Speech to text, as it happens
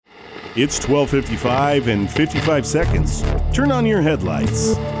It's 12:55 and 55 seconds. Turn on your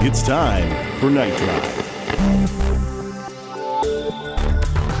headlights. It's time for Night Drive.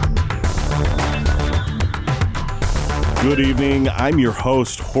 Good evening. I'm your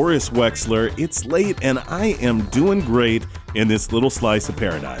host, Horace Wexler. It's late and I am doing great in this little slice of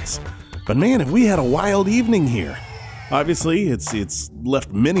paradise. But man, have we had a wild evening here. Obviously, it's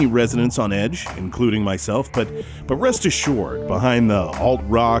left many residents on edge, including myself, but rest assured, behind the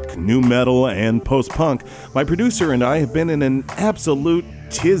alt-rock, new metal, and post-punk, my producer and I have been in an absolute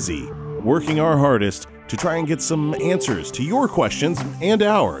tizzy, working our hardest to try and get some answers to your questions and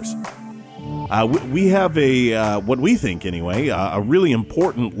ours. We have what we think anyway, a really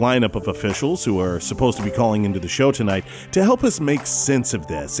important lineup of officials who are supposed to be calling into the show tonight to help us make sense of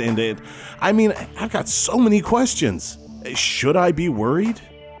this. And I've got so many questions. Should I be worried?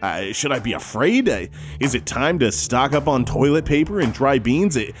 Should I be afraid? Is it time to stock up on toilet paper and dry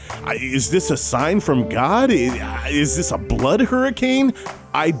beans? Is this a sign from God? Is this a blood hurricane?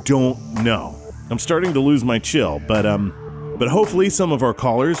 I don't know. I'm starting to lose my chill, but hopefully some of our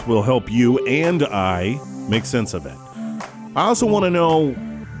callers will help you and I make sense of it. I also want to know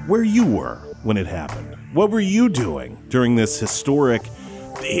where you were when it happened. What were you doing during this historic...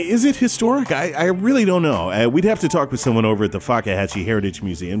 Is it historic? I really don't know. We'd have to talk with someone over at the Fakahatchee Heritage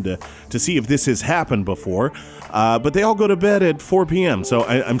Museum to see if this has happened before. But they all go to bed at 4 p.m., so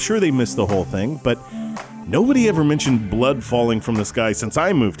I'm sure they missed the whole thing. But nobody ever mentioned blood falling from the sky since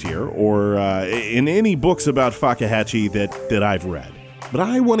I moved here, or in any books about Fakahatchee that I've read. But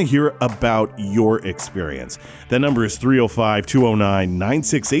I want to hear about your experience. That number is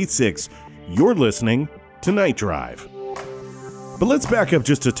 305-209-9686. You're listening to Night Drive. But let's back up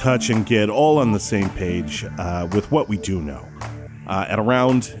just a touch and get all on the same page with what we do know. At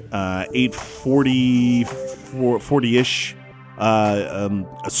around 8:40-ish, a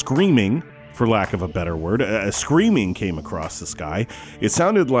screaming, for lack of a better word, a screaming came across the sky. It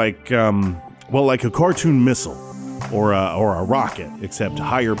sounded like a cartoon missile or a rocket, except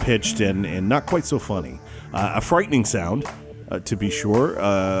higher pitched and not quite so funny. A frightening sound, to be sure,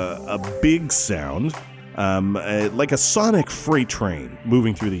 a big sound. Like a sonic freight train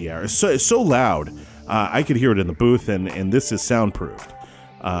moving through the air. So loud, I could hear it in the booth, and this is soundproofed,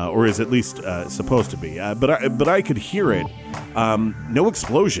 or is at least supposed to be. But I could hear it. No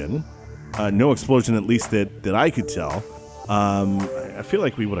explosion, at least that I could tell. I feel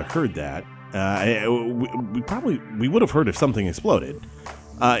like we would have heard that. We would have heard if something exploded.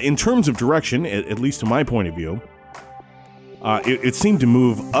 In terms of direction, at least to my point of view. It seemed to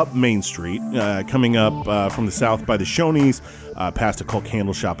move up Main Street, coming up from the south by the Shoney's, past a Coke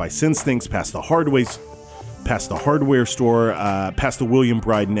handle shop by Sinsthinks, past the hardware store, past the William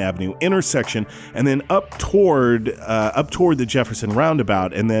Bryden Avenue intersection, and then up toward the Jefferson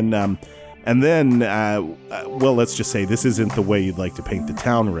roundabout, and then let's just say this isn't the way you'd like to paint the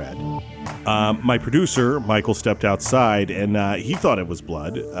town red. My producer, Michael, stepped outside, and he thought it was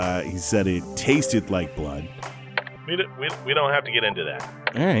blood. He said it tasted like blood. We don't have to get into that.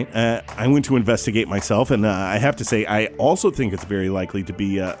 All right. I went to investigate myself, and I have to say, I also think it's very likely to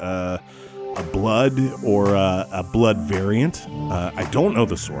be a blood or a blood variant. I don't know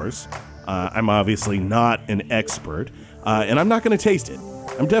the source. I'm obviously not an expert, and I'm not going to taste it.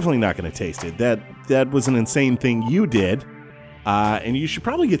 I'm definitely not going to taste it. That was an insane thing you did, and you should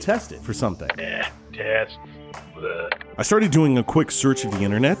probably get tested for something. Test. I started doing a quick search of the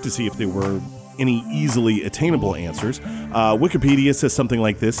internet to see if there were any easily attainable answers. Wikipedia says something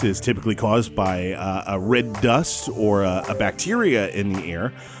like this is typically caused by a red dust or a bacteria in the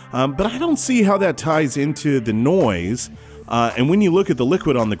air, but I don't see how that ties into the noise. And when you look at the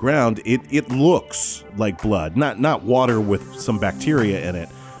liquid on the ground, it looks like blood, not water with some bacteria in it,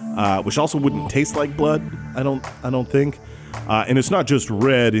 which also wouldn't taste like blood. I don't think. And it's not just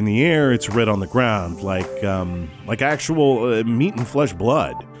red in the air; it's red on the ground, like actual meat and flesh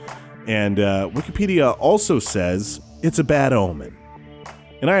blood. And Wikipedia also says it's a bad omen.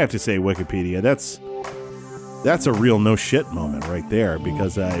 And I have to say, Wikipedia, that's a real no shit moment right there.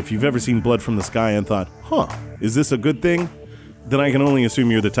 Because if you've ever seen blood from the sky and thought, is this a good thing? Then I can only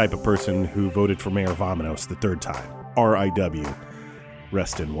assume you're the type of person who voted for Mayor Vominos the third time. R.I.W.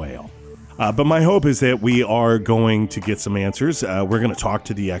 Rest in whale. But my hope is that we are going to get some answers. We're going to talk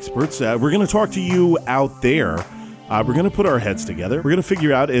to the experts. We're going to talk to you out there. We're going to put our heads together. We're going to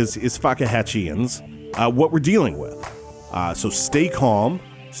figure out, as Fakahatcheans, what we're dealing with. So stay calm,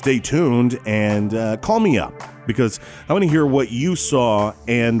 stay tuned, and call me up, because I want to hear what you saw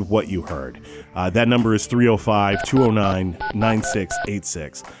and what you heard. That number is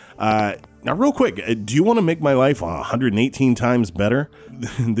 305-209-9686. Now, real quick, do you want to make my life 118 times better?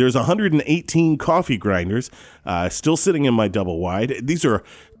 There's 118 coffee grinders still sitting in my double wide. These are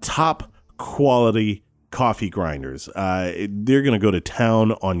top quality coffee grinders. They're going to go to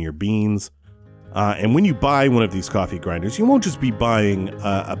town on your beans. And when you buy one of these coffee grinders, you won't just be buying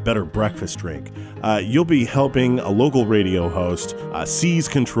a better breakfast drink. You'll be helping a local radio host seize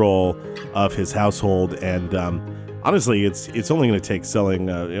control of his household. And honestly, it's only going to take selling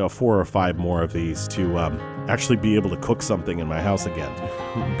 4 or 5 more of these to actually be able to cook something in my house again.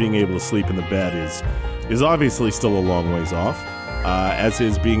 Being able to sleep in the bed is obviously still a long ways off, as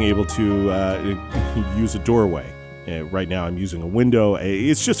is being able to use a doorway. Right now I'm using a window.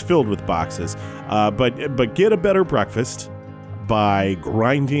 It's just filled with boxes. But get a better breakfast by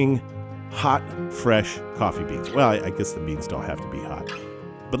grinding hot, fresh coffee beans. Well, I guess the beans don't have to be hot.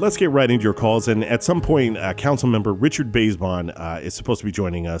 But let's get right into your calls. And at some point, Councilmember Richard Basebon is supposed to be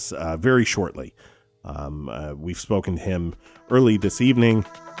joining us very shortly. We've spoken to him early this evening,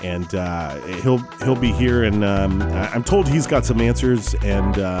 and he'll be here. And I'm told he's got some answers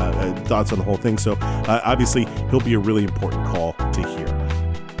and thoughts on the whole thing. So obviously, he'll be a really important call to hear.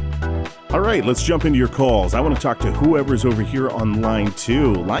 All right, let's jump into your calls. I want to talk to whoever's over here on line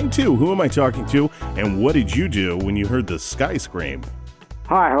 2. Line 2, who am I talking to? And what did you do when you heard the sky scream?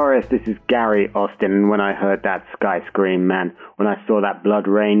 Hi, Horace. This is Gary Austin. And when I heard that sky scream, man, when I saw that blood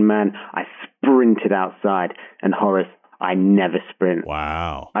rain, man, I sprinted outside. And Horace, I never sprint.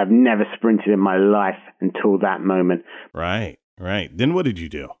 Wow. I've never sprinted in my life until that moment. Right. Then what did you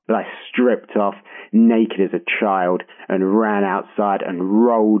do? But I stripped off naked as a child and ran outside and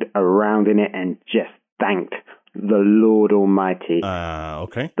rolled around in it and just thanked the Lord Almighty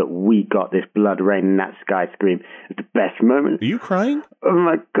okay. that we got this blood rain and that sky scream. It's the best moment. Are you crying? Oh,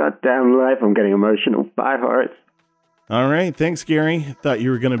 my goddamn life. I'm getting emotional. Bye, Horace. All right. Thanks, Gary. Thought you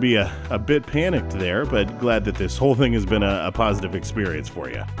were going to be a bit panicked there, but glad that this whole thing has been a positive experience for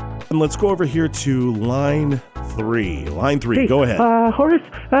you. And let's go over here to line 3. Line 3, hey, go ahead. Horace,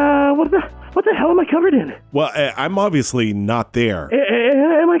 what the hell am I covered in? Well, I'm obviously not there.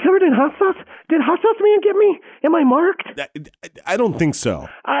 Am I covered in hot sauce? Did hot sauce man get me? Am I marked? I don't think so.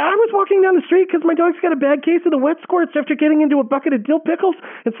 I was walking down the street because my dog's got a bad case of the wet squirts after getting into a bucket of dill pickles,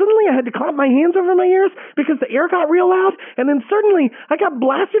 and suddenly I had to clap my hands over my ears because the air got real loud, and then suddenly I got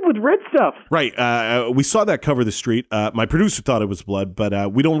blasted with red stuff. Right. We saw that cover the street. My producer thought it was blood,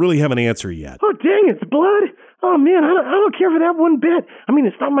 but we don't really have an answer yet. Oh, dang, it's blood? Oh, man, I don't care for that one bit. I mean,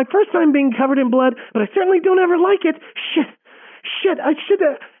 it's not my first time being covered in blood, but I certainly don't ever like it. Shit, should I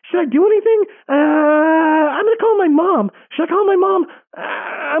do anything? I'm going to call my mom. Should I call my mom?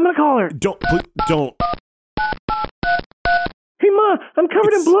 I'm going to call her. Don't. Hey, Ma, I'm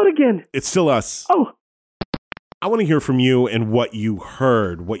covered in blood again. It's still us. Oh. I want to hear from you and what you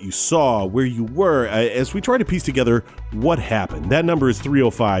heard, what you saw, where you were, as we try to piece together what happened. That number is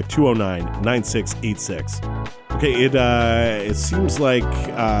 305-209-9686. Okay, it seems like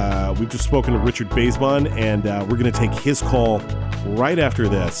we've just spoken to Richard Basebon, and we're going to take his call right after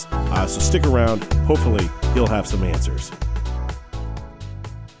this. So stick around. Hopefully, he'll have some answers.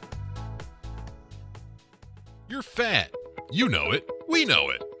 You're fat. You know it. We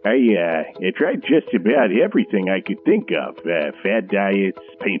know it. I tried just about everything I could think of. Fad diets,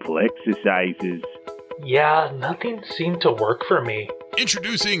 painful exercises. Yeah, nothing seemed to work for me.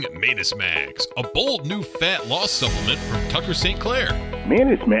 Introducing Manus Max, a bold new fat loss supplement from Tucker St. Clair.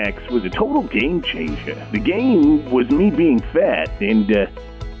 Manus Max was a total game changer. The game was me being fat, and it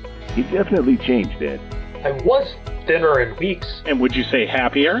definitely changed that. I was thinner in weeks. And would you say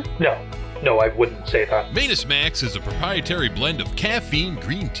happier? No, I wouldn't say that. Manus Max is a proprietary blend of caffeine,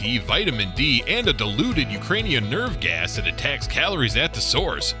 green tea, vitamin D, and a diluted Ukrainian nerve gas that attacks calories at the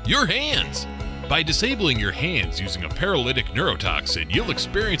source, your hands. By disabling your hands using a paralytic neurotoxin, you'll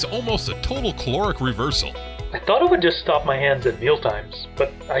experience almost a total caloric reversal. I thought it would just stop my hands at mealtimes,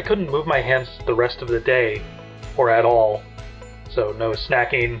 but I couldn't move my hands the rest of the day, or at all. So no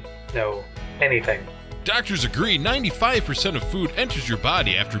snacking, no anything. Doctors agree 95% of food enters your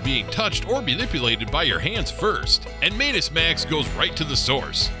body after being touched or manipulated by your hands first. And Manus Max goes right to the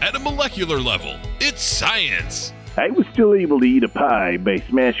source, at a molecular level. It's science! I was still able to eat a pie by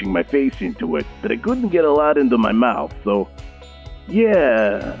smashing my face into it, but I couldn't get a lot into my mouth, so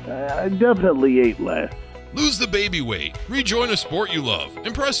yeah, I definitely ate less. Lose the baby weight, rejoin a sport you love,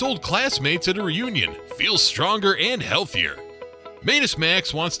 impress old classmates at a reunion, feel stronger and healthier. Manus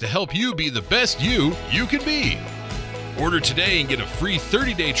Max wants to help you be the best you can be. Order today and get a free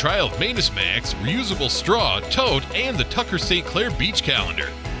 30-day trial of Manus Max, reusable straw, tote, and the Tucker St. Clair Beach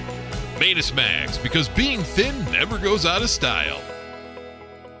Calendar. Manus Max, because being thin never goes out of style.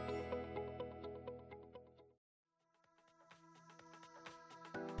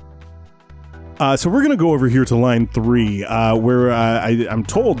 So we're going to go over here to line 3, where I'm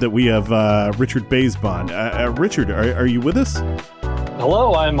told that we have Richard Baisbon. Richard, are you with us?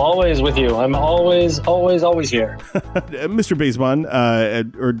 Hello, I'm always with you. I'm always here. Mr. Baisbon,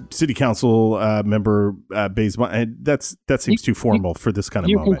 or City Council member Baisbon, that seems too formal for this kind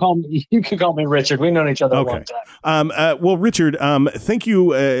of moment. You can call me Richard. We've known each other a long time. Well, Richard, thank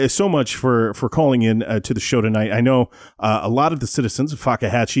you so much for calling in to the show tonight. I know a lot of the citizens of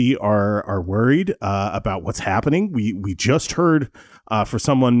Fakahatchee are worried about what's happening. We just heard for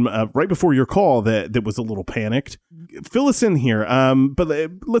someone right before your call that was a little panicked. Fill us in here. But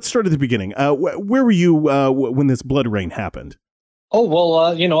let's start at the beginning. Where were you when this blood rain happened? Oh, well,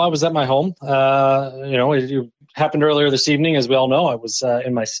 I was at my home. It happened earlier this evening, as we all know. I was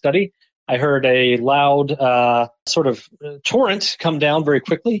in my study. I heard a loud sort of torrent come down very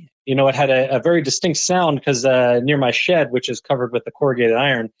quickly. It had a very distinct sound because near my shed, which is covered with the corrugated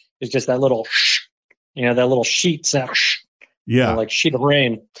iron, is just that little, that little sheet sound. Yeah. Like sheet of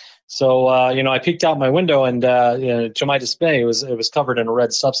rain. So, I peeked out my window and, to my dismay, it was covered in a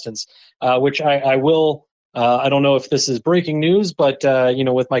red substance, which I will, I don't know if this is breaking news, but,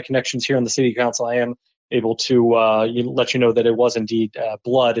 with my connections here in the city council, I am able to let you know that it was indeed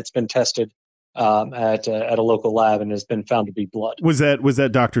blood. It's been tested at a local lab and has been found to be blood. Was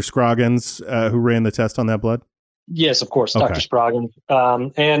that Dr. Scroggins who ran the test on that blood? Yes, of course, Okay. Dr. Scroggins.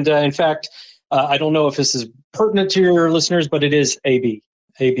 In fact, I don't know if this is pertinent to your listeners, but it is AB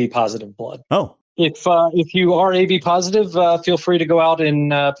positive blood. Oh, if you are AB positive, feel free to go out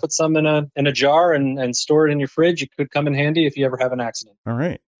and put some in a jar and store it in your fridge. It could come in handy if you ever have an accident. all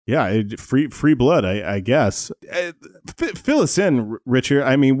right. Yeah, free blood, I guess. Fill us in, Richard.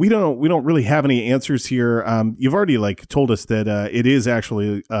 I mean, we don't really have any answers here. You've already told us that it is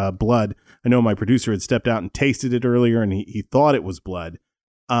actually blood. I know my producer had stepped out and tasted it earlier, and he thought it was blood.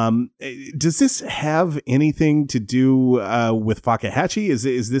 Does this have anything to do with Fakahatchee?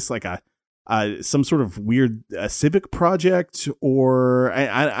 Is this like some sort of weird civic project, or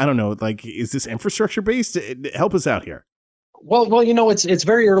I don't know? Is this infrastructure based? Help us out here. Well, it's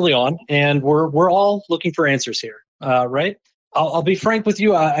very early on, and we're all looking for answers here, right? I'll be frank with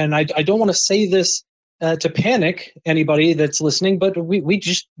you, and I don't want to say this to panic anybody that's listening, but we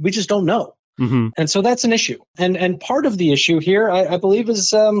just don't know. Mm-hmm. And so that's an issue. And part of the issue here, I believe, is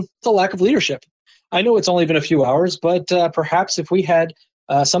the lack of leadership. I know it's only been a few hours, but perhaps if we had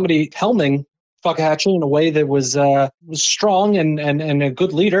somebody helming Fakahatchee in a way that was strong and a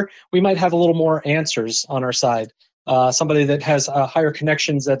good leader, we might have a little more answers on our side. Somebody that has higher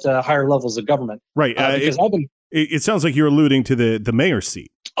connections at higher levels of government. Right. Because it sounds like you're alluding to the mayor's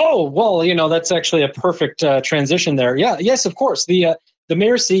seat. Oh, well, that's actually a perfect transition there. Yeah. Yes, of course. The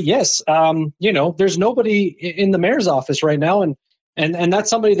mayor's seat. Yes. There's nobody in the mayor's office right now. And that's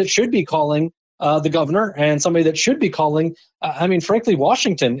somebody that should be calling the governor and somebody that should be calling, frankly,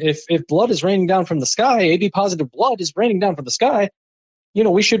 Washington. If blood is raining down from the sky, AB positive blood is raining down from the sky,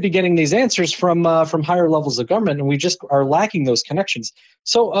 we should be getting these answers from higher levels of government, and we just are lacking those connections.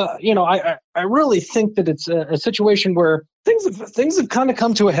 So, I really think that it's a situation where things have kind of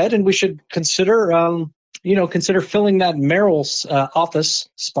come to a head, and we should consider filling that mayoral's office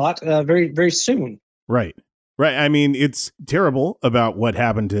spot very, very soon. Right. I mean, it's terrible about what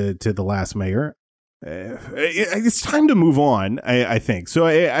happened to the last mayor. It's time to move on, I think. So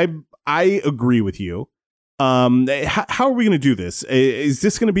I agree with you. How are we going to do this? Is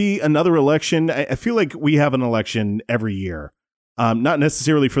this going to be another election? I feel like we have an election every year. Not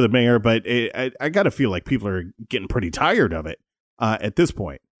necessarily for the mayor, but I got to feel like people are getting pretty tired of it at this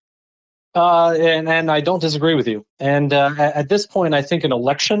point. And I don't disagree with you. And at this point, I think an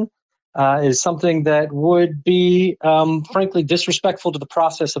election is something that would be, frankly, disrespectful to the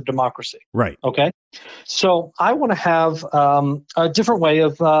process of democracy. Right. Okay. So I want to have a different way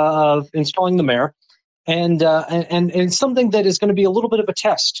of installing the mayor. And something that is going to be a little bit of a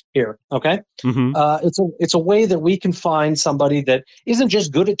test here, okay? Mm-hmm. It's a way that we can find somebody that isn't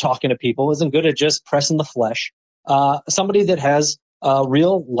just good at talking to people, isn't good at just pressing the flesh, somebody that has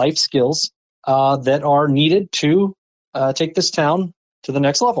real life skills that are needed to take this town to the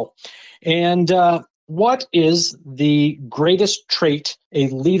next level. And what is the greatest trait a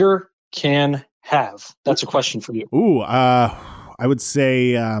leader can have? That's a question for you. Ooh, I would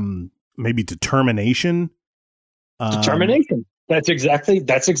say maybe determination. Determination. That's exactly.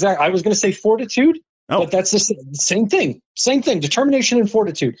 I was going to say fortitude, but that's the same thing. Same thing. Determination and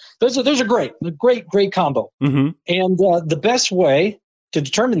fortitude. Those are great. A great combo. Mm-hmm. And the best way to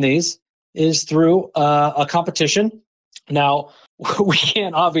determine these is through a competition. Now, we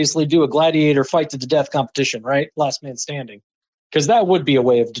can't obviously do a gladiator fight to the death competition, right? Last man standing. because that would be a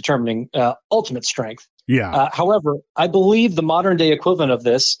way of determining ultimate strength. Yeah. However, I believe the modern day equivalent of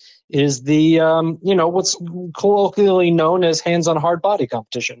this is the, what's colloquially known as hands on hard body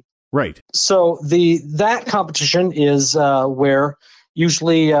competition. Right. So that competition is where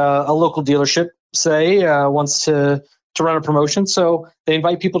usually a local dealership, say, wants to run a promotion. So they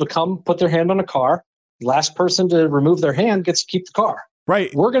invite people to come put their hand on a car. Last person to remove their hand gets to keep the car.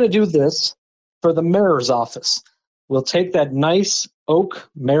 Right. We're going to do this for the mayor's office. We'll take that nice oak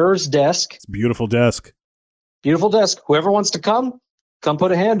mayor's desk. It's a beautiful desk. Beautiful desk. Whoever wants to come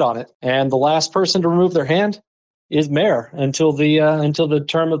put a hand on it. And the last person to remove their hand is mayor until the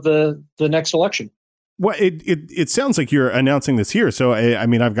term of the next election. Well, it sounds like you're announcing this here. So, I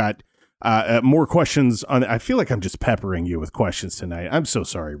mean, I've got more questions on. I feel like I'm just peppering you with questions tonight. I'm so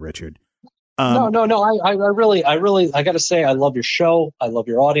sorry, Richard. No. I really, I got to say, I love your show. I love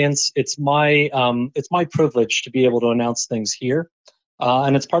your audience. It's my privilege to be able to announce things here.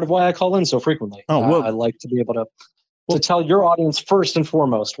 And it's part of why I call in so frequently. Oh, well, I like to be able to tell your audience first and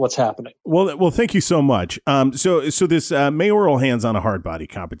foremost what's happening. Well, thank you so much. So this mayoral hands on a hard body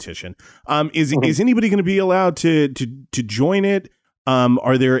competition, is anybody going to be allowed to join it?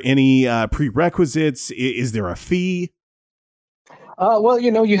 Are there any prerequisites? Is there a fee? Well,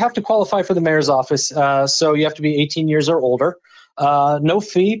 you have to qualify for the mayor's office. So you have to be 18 years or older. No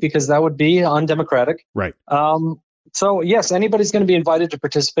fee, because that would be undemocratic. Right. So yes, anybody's going to be invited to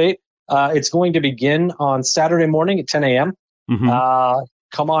participate. It's going to begin on Saturday morning at 10 a.m. Mm-hmm.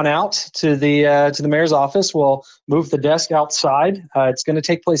 Come on out to the mayor's office. We'll move the desk outside. It's going to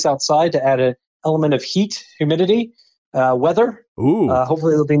take place outside to add an element of heat, humidity, weather. Ooh.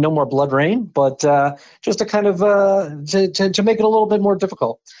 Hopefully there'll be no more blood rain, but just to kind of to make it a little bit more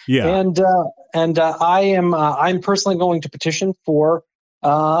difficult. Yeah. And I'm personally going to petition for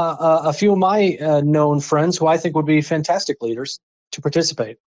a few of my known friends who I think would be fantastic leaders to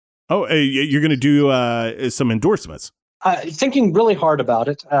participate. Oh, you're going to do some endorsements. Thinking really hard about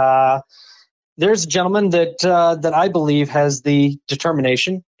it. There's a gentleman that I believe has the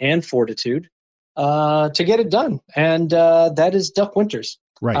determination and fortitude to get it done, and that is Duck Winters.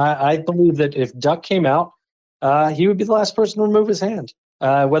 Right. I believe that if Duck came out, he would be the last person to remove his hand,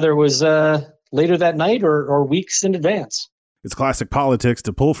 whether it was later that night or weeks in advance. It's classic politics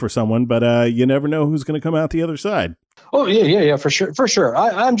to pull for someone, but you never know who's going to come out the other side. Oh, yeah, for sure.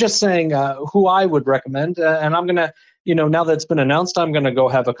 I'm just saying who I would recommend, and I'm going to, now that it's been announced, I'm going to go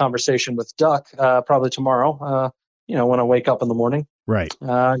have a conversation with Duck probably tomorrow, when I wake up in the morning. Right.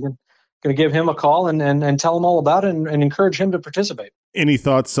 I'm going to give him a call and tell him all about it and encourage him to participate. Any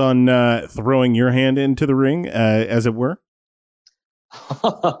thoughts on throwing your hand into the ring, as it were?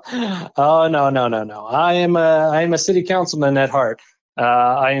 Oh, no. I am a city councilman at heart.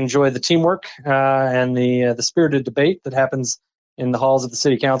 I enjoy the teamwork and the spirited debate that happens in the halls of the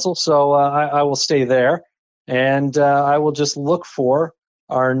city council. So I will stay there, and I will just look for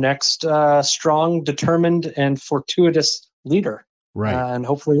our next strong, determined, and fortuitous leader. Right. And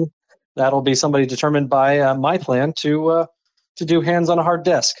hopefully that'll be somebody determined by my plan to do hands on a hard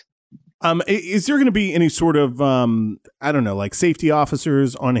desk. Is there going to be any sort of, I don't know, like safety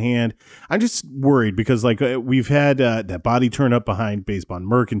officers on hand? I'm just worried because we've had that body turned up behind Baysbon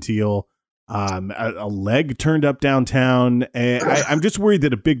Mercantile, a leg turned up downtown. I'm just worried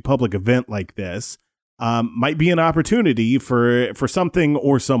that a big public event like this might be an opportunity for something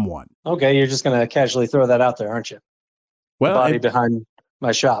or someone. Okay, you're just going to casually throw that out there, aren't you? Well, the body behind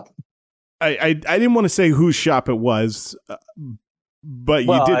my shop. I didn't want to say whose shop it was, but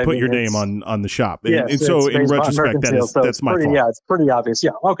you did put your name on the shop. Yes, and so in retrospect, that's my fault. Yeah, it's pretty obvious.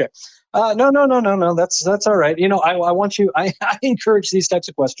 Yeah. Okay. No. That's all right. I want you, I encourage these types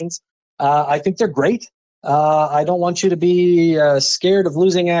of questions. I think they're great. I don't want you to be scared of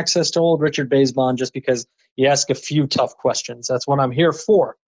losing access to old Richard Baysbon just because you ask a few tough questions. That's what I'm here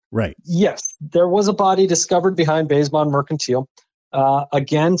for. Right. Yes, there was a body discovered behind Baysbon Mercantile.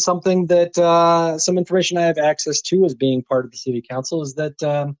 Again, something that some information I have access to as being part of the city council is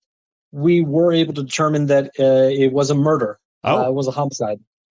that we were able to determine that it was a murder. It was a homicide.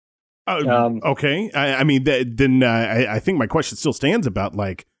 Okay. I mean, then I think my question still stands about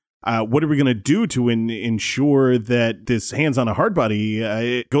what are we going to do to ensure that this hands on a hard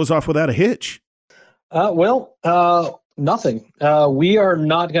body goes off without a hitch? Nothing. We are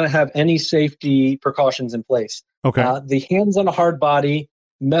not going to have any safety precautions in place. Okay. The hands on a hard body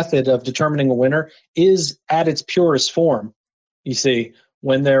method of determining a winner is at its purest form, you see,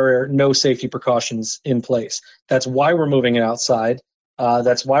 when there are no safety precautions in place. That's why we're moving it outside.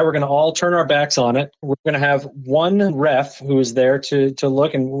 That's why we're going to all turn our backs on it. We're going to have one ref who is there to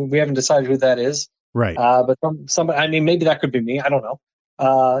look, and we haven't decided who that is. Right. But somebody, I mean, maybe that could be me. I don't know.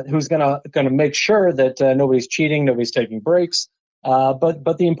 Who's gonna make sure that nobody's cheating, nobody's taking breaks.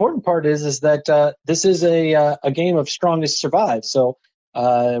 But the important part is that this is a game of strongest survive. So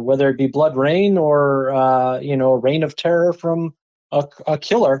whether it be blood rain or a reign of terror from a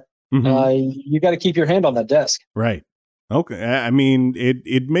killer, you got to keep your hand on that desk. Right. Okay. I mean,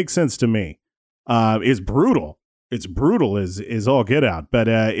 it makes sense to me. It's brutal. It's brutal is all get out, but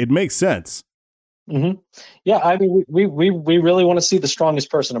it makes sense. Mm-hmm. Yeah, I mean, we really want to see the strongest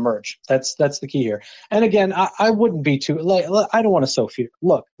person emerge. That's the key here. And again, I wouldn't be too I don't want to sow fear.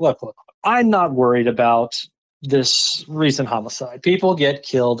 Look. I'm not worried about this recent homicide. People get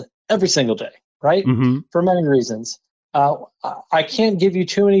killed every single day, right? Mm-hmm. For many reasons. I can't give you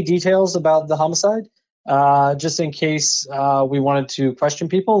too many details about the homicide, just in case we wanted to question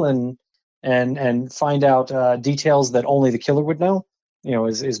people and find out details that only the killer would know.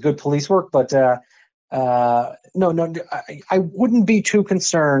 Is good police work, but no, I wouldn't be too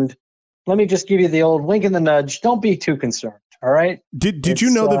concerned. Let me just give you the old wink and the nudge. Don't be too concerned. All right. Did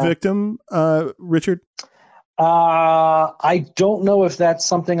you know the victim, Richard? I don't know if that's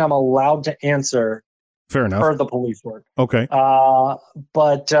something I'm allowed to answer. Fair enough. Per the police work. Okay.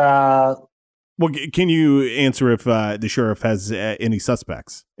 But well, can you answer if the sheriff has any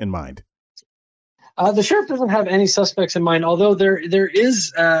suspects in mind? The sheriff doesn't have any suspects in mind, although there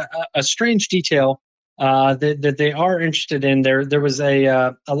is a strange detail that they are interested in. There was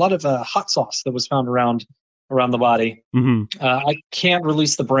a lot of hot sauce that was found around the body. Mm-hmm. I can't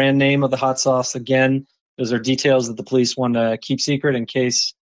release the brand name of the hot sauce again. Those are details that the police want to keep secret in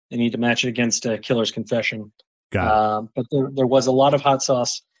case they need to match it against a killer's confession. Got it. But there was a lot of hot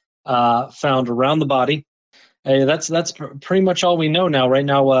sauce found around the body. That's pretty much all we know now. Right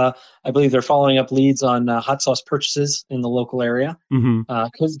now, I believe they're following up leads on hot sauce purchases in the local area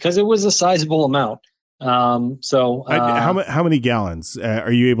because it was a sizable amount. How many gallons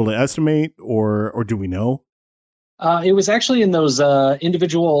are you able to estimate, or do we know? It was actually in those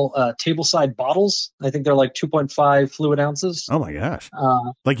individual table-side bottles. I think they're like 2.5 fluid ounces. Oh my gosh!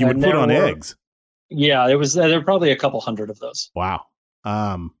 Like you would put on eggs. Yeah, there were probably a couple hundred of those. Wow.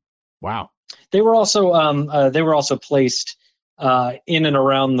 Wow. They were also placed in and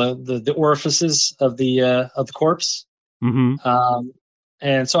around the orifices of the corpse. Mm-hmm.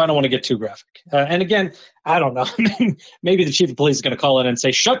 And so I don't want to get too graphic. And again, I don't know. Maybe the chief of police is going to call in and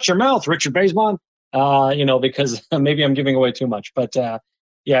say, "Shut your mouth, Richard Baseman," because maybe I'm giving away too much. But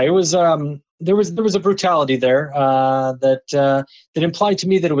it was there was a brutality there that implied to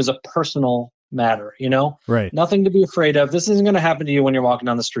me that it was a personal matter. Right? Nothing to be afraid of. This isn't going to happen to you when you're walking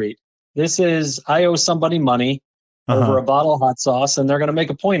down the street. This is, I owe somebody money over a bottle of hot sauce, and they're going to make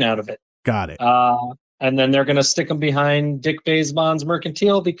a point out of it. Got it. And then they're going to stick them behind Dick Baseman's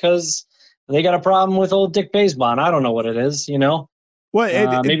Mercantile because they got a problem with old Dick Baseman. I don't know what it is, Well,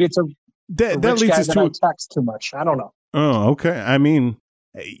 maybe it's a that rich leads guy us that to I text too much. I don't know. Oh, okay. I mean,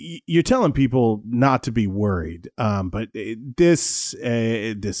 you're telling people not to be worried, but this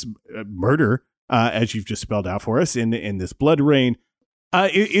murder, as you've just spelled out for us, in this blood rain.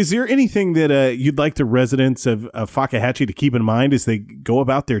 Is there anything that you'd like the residents of Fakahatchee to keep in mind as they go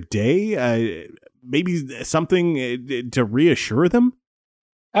about their day? Maybe something to reassure them?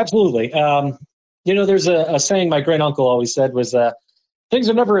 Absolutely. There's a saying my great uncle always said was, things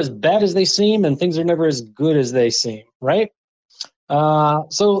are never as bad as they seem and things are never as good as they seem, right?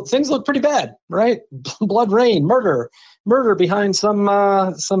 So things look pretty bad, right? Blood rain, murder behind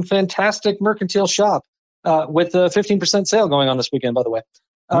some fantastic mercantile shop. With a 15% sale going on this weekend, by the way.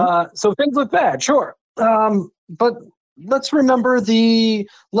 So things look bad, sure. But let's remember the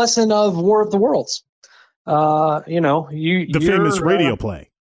lesson of War of the Worlds. The famous radio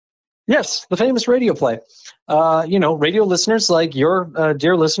play. Yes, the famous radio play. Radio listeners like your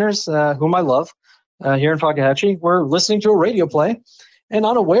dear listeners, whom I love here in Fakahatchee, were listening to a radio play and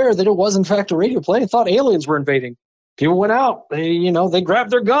unaware that it was, in fact, a radio play and thought aliens were invading. People went out. They grabbed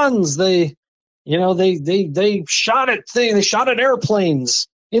their guns. They shot at things. They shot at airplanes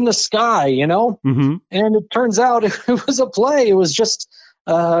in the sky, Mm-hmm. And it turns out it was a play. It was just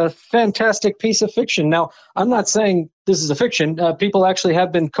a fantastic piece of fiction. Now, I'm not saying this is a fiction. People actually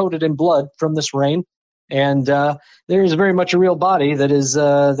have been coated in blood from this rain, and there is very much a real body that is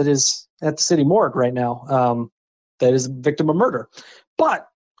at the city morgue right now. That is a victim of murder, but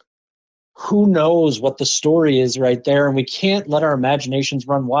who knows what the story is right there, and we can't let our imaginations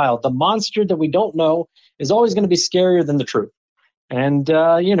run wild. The monster that we don't know is always going to be scarier than the truth. And,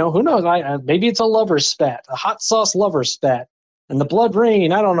 who knows? Maybe it's a lover's spat, a hot sauce lover's spat. And the blood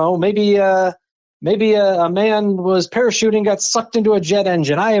rain, I don't know. Maybe Maybe a man was parachuting, got sucked into a jet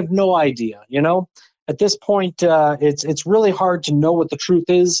engine. I have no idea. At this point, it's really hard to know what the truth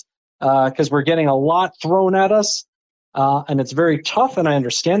is because we're getting a lot thrown at us, and it's very tough, and I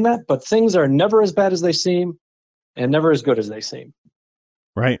understand that. But things are never as bad as they seem, and never as good as they seem.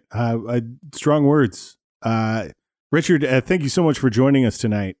 Right. Strong words. Richard, thank you so much for joining us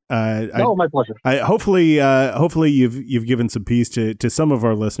tonight. My pleasure. Hopefully you've given some peace to some of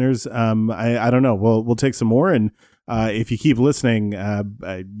our listeners. I don't know. We'll take some more, and if you keep listening,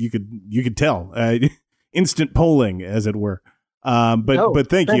 you could tell instant polling, as it were. But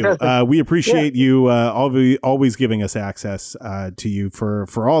thank fantastic. You. We appreciate you always giving us access to you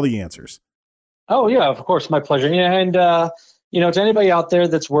for all the answers. Oh yeah, of course, my pleasure. Yeah, and to anybody out there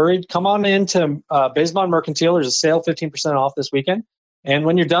that's worried, come on in to Basemont Mercantile. There's a sale, 15% off this weekend. And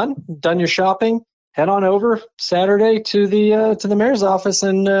when you're done your shopping, head on over Saturday to the mayor's office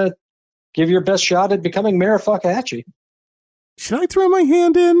and give your best shot at becoming mayor of Fakahatchee. Should I throw my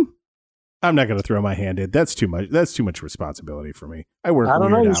hand in? I'm not going to throw my hand in. That's too much. That's too much responsibility for me. I work. I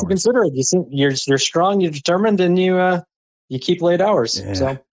don't know. You should consider it. You're strong. You're determined, and you keep late hours. Yeah.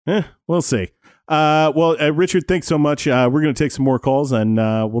 So we'll see. Richard, thanks so much. We're going to take some more calls, and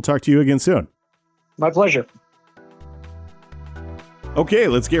we'll talk to you again soon. My pleasure. Okay,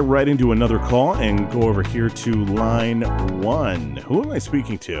 let's get right into another call and go over here to line 1. Who am I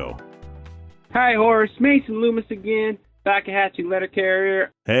speaking to? Hi, Horace. Mason Loomis again. Fakahatchee letter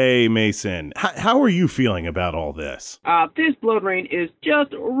carrier. Hey, Mason. How are you feeling about all this? This blood rain is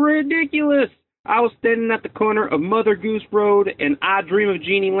just ridiculous. I was standing at the corner of Mother Goose Road and I Dream of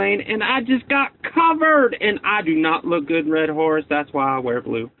Jeannie Lane, and I just got covered, and I do not look good in red, Horace. That's why I wear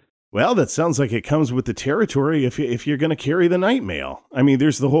blue. Well, that sounds like it comes with the territory if you're going to carry the night mail. I mean,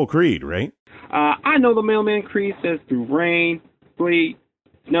 there's the whole creed, right? I know the mailman creed says through rain, sleet,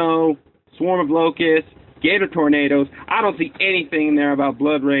 snow, swarm of locusts, gator tornadoes. I don't see anything in there about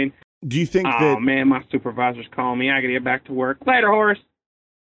blood rain. Do you think that... Oh, man, my supervisor's calling me. I got to get back to work. Later, Horace.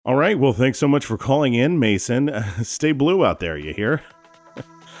 All right. Well, thanks so much for calling in, Mason. Stay blue out there, you hear?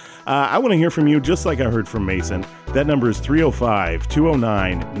 I want to hear from you just like I heard from Mason. That number is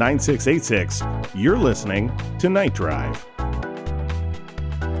 305-209-9686. You're listening to Night Drive.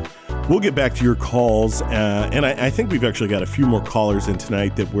 We'll get back to your calls, and I think we've actually got a few more callers in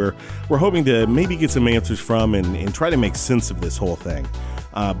tonight that we're hoping to maybe get some answers from and try to make sense of this whole thing.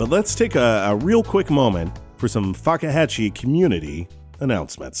 But let's take a real quick moment for some Fakahatchee community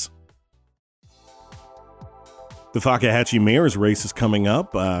announcements. The Fakahatchee mayor's race is coming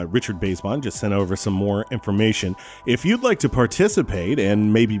up. Richard Basemont just sent over some more information. If you'd like to participate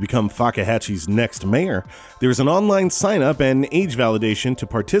and maybe become Fakahatchee's next mayor, there's an online sign-up and age validation to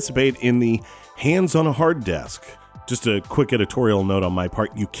participate in the Hands on a Hard Desk. Just a quick editorial note on my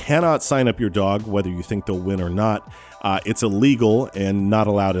part. You cannot sign up your dog, whether you think they'll win or not. It's illegal and not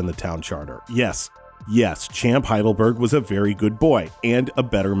allowed in the town charter. Yes, Champ Heidelberg was a very good boy and a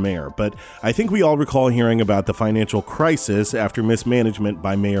better mayor, but I think we all recall hearing about the financial crisis after mismanagement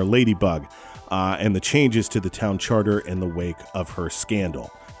by Mayor Ladybug and the changes to the town charter in the wake of her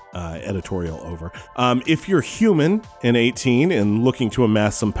scandal. Editorial over. If you're human and 18 and looking to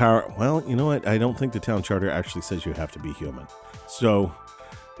amass some power, well, you know what? I don't think the town charter actually says you have to be human. So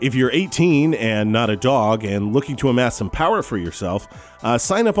if you're 18 and not a dog and looking to amass some power for yourself,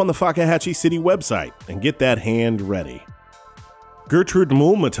 sign up on the Fakahatchee City website and get that hand ready. Gertrude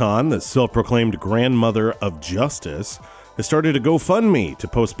Mulmaton, the self-proclaimed grandmother of justice, has started a GoFundMe to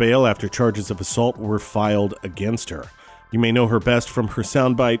post bail after charges of assault were filed against her. You may know her best from her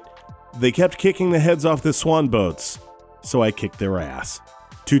soundbite, "They kept kicking the heads off the swan boats, so I kicked their ass."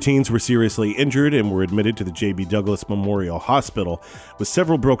 2 teens were seriously injured and were admitted to the J.B. Douglas Memorial Hospital with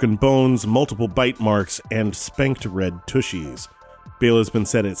several broken bones, multiple bite marks, and spanked red tushies. Bail has been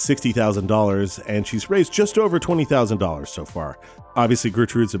set at $60,000, and she's raised just over $20,000 so far. Obviously,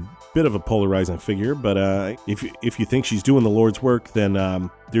 Gertrude's a bit of a polarizing figure, but if you think she's doing the Lord's work, then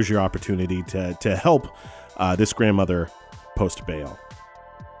there's your opportunity to help this grandmother post bail.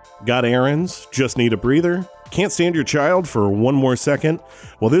 Got errands? Just need a breather? Can't stand your child for one more second?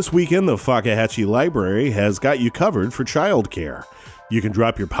 Well, this weekend, the Fakahatchee Library has got you covered for childcare. You can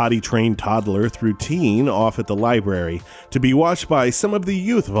drop your potty-trained toddler through teen off at the library to be watched by some of the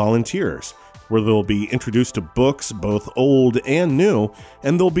youth volunteers, where they'll be introduced to books, both old and new,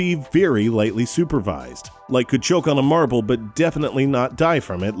 and they'll be very lightly supervised. Like could choke on a marble, but definitely not die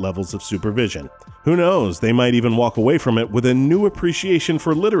from it levels of supervision. Who knows, they might even walk away from it with a new appreciation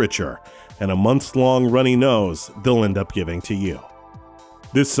for literature and a months-long runny nose they'll end up giving to you.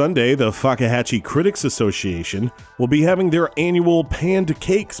 This Sunday, the Fakahatchee Critics Association will be having their annual Panned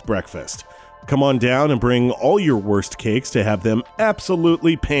Cakes breakfast. Come on down and bring all your worst cakes to have them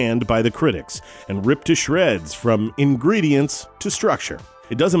absolutely panned by the critics and ripped to shreds from ingredients to structure.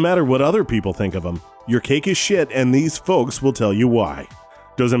 It doesn't matter what other people think of them. Your cake is shit, and these folks will tell you why.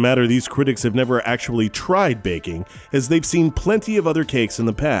 Doesn't matter, these critics have never actually tried baking, as they've seen plenty of other cakes in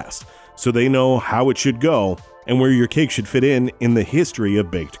the past, so they know how it should go and where your cake should fit in the history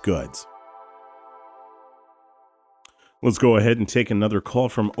of baked goods. Let's go ahead and take another call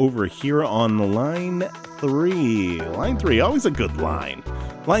from over here on line 3. Line 3, always a good line.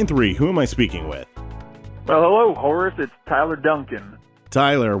 Line 3, who am I speaking with? Well, hello, Horace. It's Tyler Duncan.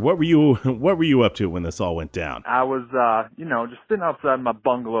 Tyler, what were you up to when this all went down? I was, just sitting outside my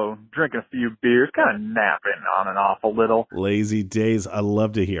bungalow, drinking a few beers, kind of napping on and off a little. Lazy days, I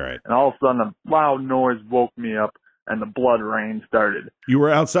love to hear it. And all of a sudden, a loud noise woke me up, and the blood rain started. You were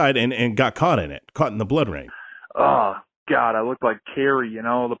outside and got caught in the blood rain. Oh, God, I looked like Carrie,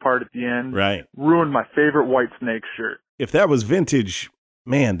 the part at the end. Right. Ruined my favorite Whitesnake shirt. If that was vintage,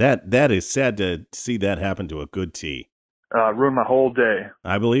 man, that is sad to see that happen to a good tea. Ruined my whole day.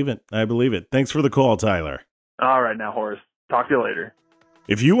 I believe it. Thanks for the call, Tyler. All right now, Horace. Talk to you later.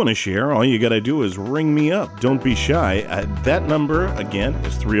 If you want to share, all you got to do is ring me up. Don't be shy. That number, again,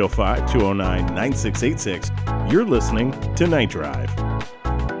 is 305-209-9686. You're listening to Night Drive.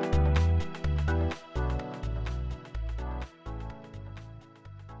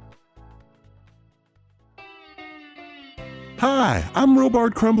 Hi, I'm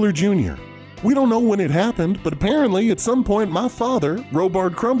Robard Crumbler Jr. We don't know when it happened, but apparently at some point my father,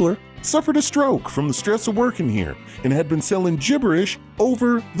 Robard Crumbler, suffered a stroke from the stress of working here and had been selling gibberish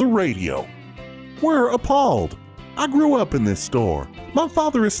over the radio. We're appalled. I grew up in this store. My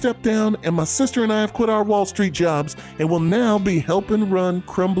father has stepped down and my sister and I have quit our Wall Street jobs and will now be helping run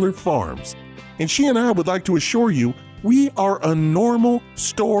Crumbler Farms. And she and I would like to assure you, we are a normal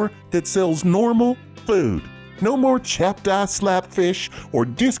store that sells normal food. No more chapped eye slapfish or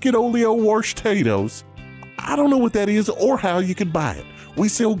discus oleo washed potatoes. I don't know what that is or how you could buy it. We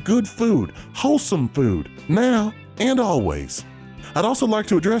sell good food, wholesome food, now and always. I'd also like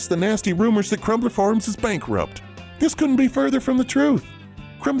to address the nasty rumors that Crumbler Farms is bankrupt. This couldn't be further from the truth.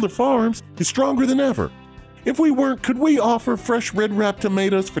 Crumbler Farms is stronger than ever. If we weren't, could we offer fresh red wrapped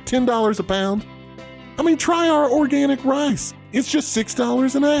tomatoes for $10 a pound? I mean, try our organic rice. It's just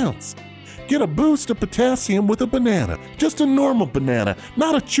 $6 an ounce. Get a boost of potassium with a banana, just a normal banana,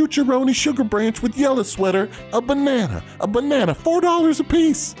 not a chicharroni sugar branch with yellow sweater, a banana, $4 a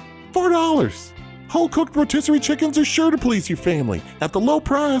piece, $4. Whole cooked rotisserie chickens are sure to please your family at the low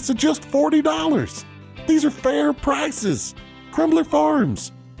price of just $40. These are fair prices. Crumbler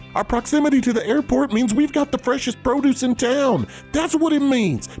Farms. Our proximity to the airport means we've got the freshest produce in town. That's what it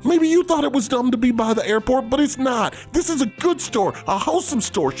means. Maybe you thought it was dumb to be by the airport, but it's not. This is a good store, a wholesome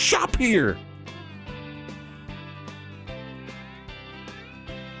store. Shop here.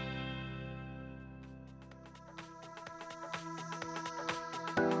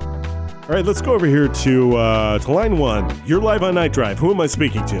 All right, let's go over here to line 1. You're live on Night Drive. Who am I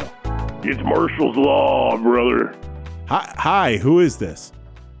speaking to? It's Marshall's Law, brother. Hi, who is this?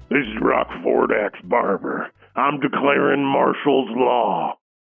 This is Rockford Axe Barber. I'm declaring Marshall's Law.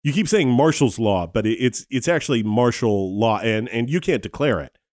 You keep saying Marshall's Law, but it's actually martial law, and you can't declare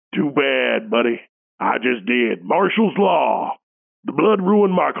it. Too bad, buddy. I just did. Marshall's Law. The blood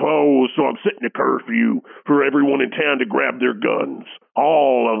ruined my clothes, so I'm setting a curfew for everyone in town to grab their guns.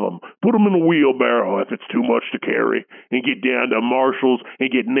 All of them. Put them in a wheelbarrow if it's too much to carry, and get down to Marshall's and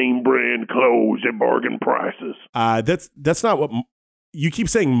get name brand clothes at bargain prices. That's not what... You keep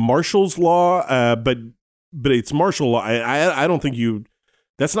saying Marshall's Law, but it's martial law. I don't think you...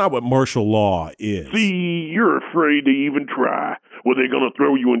 That's not what martial law is. See, you're afraid to even try. Well, they're going to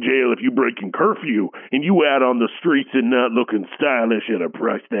throw you in jail if you breaking curfew, and you out on the streets and not looking stylish at a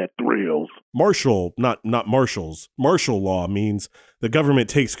price that thrills. Martial, not marshals. Martial law means the government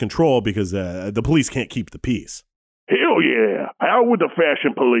takes control because the police can't keep the peace. Hell yeah. Out with the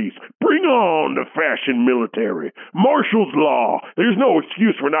fashion police. Bring on the fashion military. Marshall's Law. There's no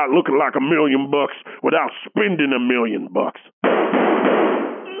excuse for not looking like $1 million without spending $1 million.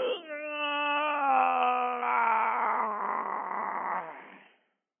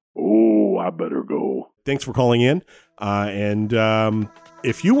 Oh, I better go. Thanks for calling in. And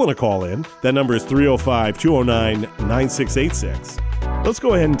if you want to call in, that number is 305-209-9686. Let's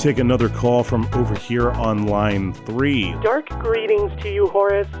go ahead and take another call from over here on line 3. Dark greetings to you,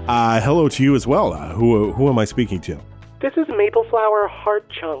 Horace. Hello to you as well. Who am I speaking to? This is Mapleflower Heart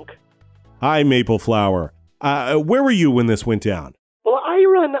Chunk. Hi, Mapleflower. Where were you when this went down? Well, I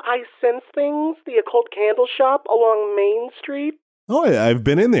run I Sense Things, the occult candle shop along Main Street. Oh, I've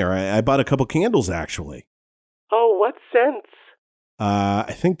been in there. I bought a couple candles, actually. Oh, what scents?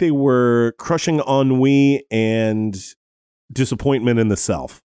 I think they were Crushing Ennui and Disappointment in the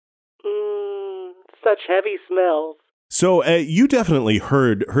Self. Such heavy smells. So you definitely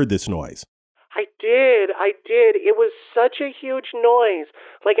heard this noise. I did. It was such a huge noise,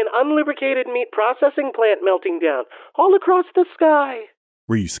 like an unlubricated meat processing plant melting down all across the sky.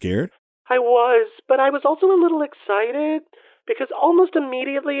 Were you scared? I was, but I was also a little excited because almost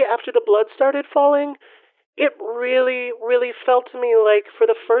immediately after the blood started falling, it really, really felt to me like for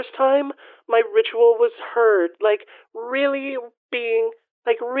the first time my ritual was heard, like really being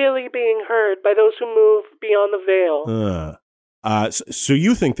heard by those who move beyond the veil. So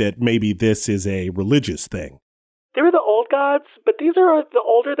you think that maybe this is a religious thing? They were the old gods, but these are the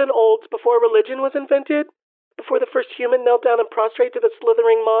older than olds before religion was invented. Before the first human knelt down and prostrate to the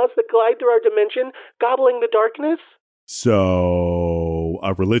slithering maws that glide through our dimension, gobbling the darkness. So,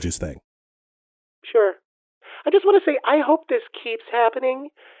 a religious thing. Sure. I just want to say I hope this keeps happening,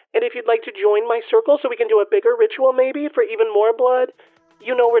 and if you'd like to join my circle so we can do a bigger ritual maybe for even more blood,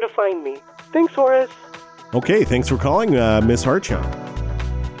 you know where to find me. Thanks, Horace. Okay, thanks for calling, Miss Hartshorn.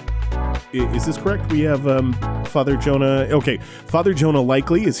 Is this correct? We have Father Jonah. Okay, Father Jonah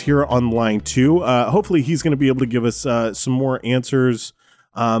Likely is here on line 2. Hopefully he's going to be able to give us some more answers,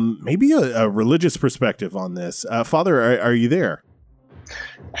 maybe a religious perspective on this. Father, are you there?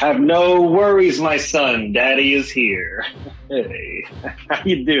 Have no worries, my son. Daddy is here. Hey, how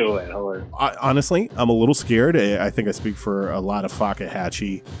you doing, Horace? Honestly, I'm a little scared. I think I speak for a lot of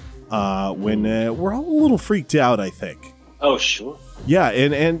Fakahatchee when we're all a little freaked out, I think. Oh, sure. Yeah,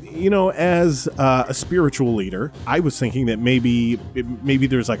 and you know, as a spiritual leader, I was thinking that maybe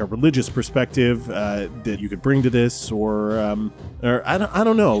there's like a religious perspective that you could bring to this, or I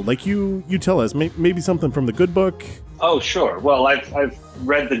don't know. Like you tell us, maybe something from the Good Book. Oh, sure. Well, I've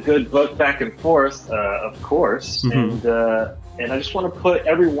read the Good Book back and forth, of course, and I just want to put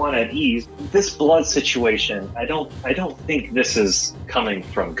everyone at ease. This blood situation, I don't think this is coming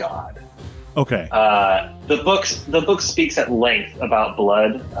from God. Okay. The book speaks at length about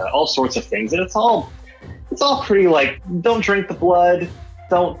blood, all sorts of things, and it's all pretty like, don't drink the blood,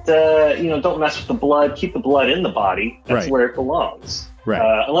 don't mess with the blood, keep the blood in the body. That's where it belongs.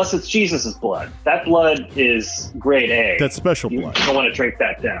 Right. Unless it's Jesus's blood. That blood is grade A. That's special blood. You don't want to drink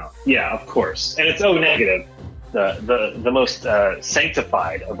that down. Yeah, of course. And it's O negative, the most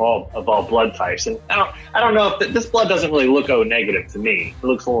sanctified of all blood types. And I don't know if this blood doesn't really look O negative to me. It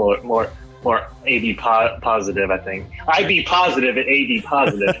looks a little more AB positive, I think. IB positive and AB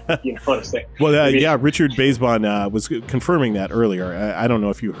positive. You know what I'm saying? Well, yeah, Richard Basebon was confirming that earlier. I don't know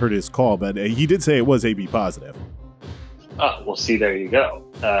if you heard his call, but he did say it was AB positive. Oh, well, see, there you go.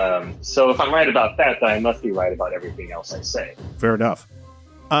 So if I'm right about that, then I must be right about everything else I say. Fair enough.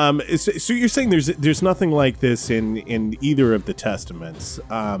 So you're saying there's nothing like this in either of the testaments.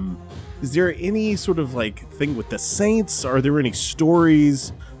 Is there any sort of like thing with the saints? Are there any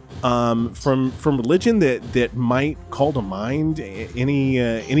stories from religion that might call to mind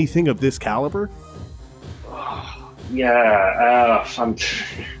anything of this caliber? Yeah, I'm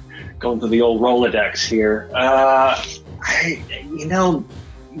going through the old Rolodex here.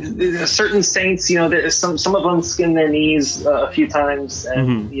 Certain saints, some of them skinned their knees a few times,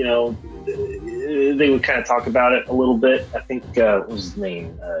 and they would kind of talk about it a little bit. I think what was his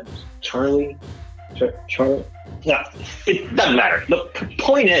name? Charlie. Yeah, it doesn't matter. The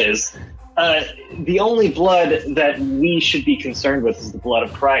point is, the only blood that we should be concerned with is the blood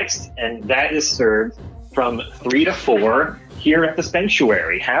of Christ, and that is served from 3 to 4 here at the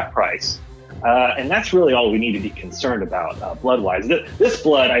sanctuary, half price. And that's really all we need to be concerned about blood-wise. This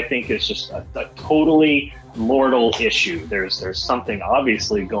blood, I think, is just a totally mortal issue. There's something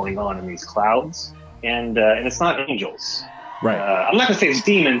obviously going on in these clouds, and it's not angels. Right. I'm not going to say it's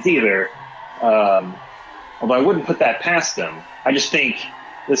demons either, although I wouldn't put that past them. I just think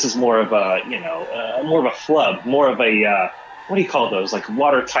this is more of a, more of a flub, more of a, what do you call those? Like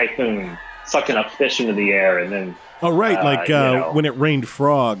water typhoon sucking up fish into the air and then... Oh, right, when it rained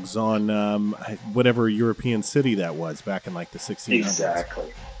frogs on whatever European city that was back in like the 1600s.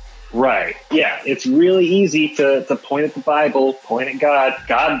 Exactly. Right. Yeah, it's really easy to point at the Bible, point at God.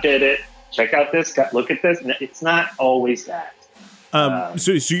 God did it. Check out this. Look at this. It's not always that.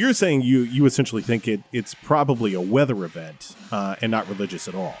 So you're saying you essentially think it's probably a weather event and not religious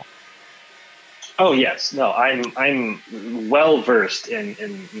at all. Oh yes, no, I'm well versed in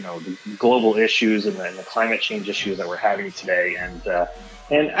the global issues and the climate change issues that we're having today, and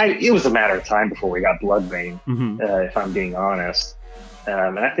it was a matter of time before we got blood rain, if I'm being honest,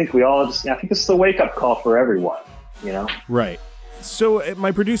 and I think I think this is a wake up call for everyone, Right. So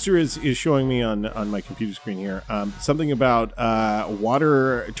my producer is showing me on my computer screen here something about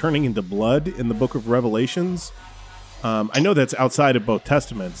water turning into blood in the book of Revelations. I know that's outside of both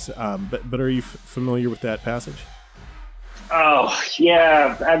testaments, but are you familiar with that passage? Oh,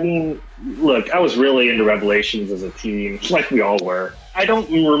 yeah. I mean, look, I was really into Revelations as a teen, like we all were. I don't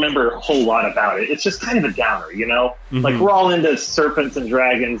remember a whole lot about it. It's just kind of a downer, you know? Mm-hmm. Like, we're all into serpents and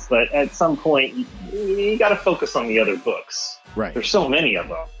dragons, but at some point, you got to focus on the other books. Right. There's so many of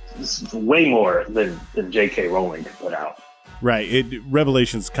them. It's way more than J.K. Rowling could put out. Right.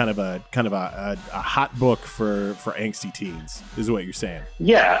 Revelation's kind of a hot book for angsty teens, is what you're saying.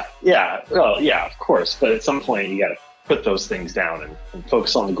 Yeah. Well, yeah, of course. But at some point, you got to put those things down and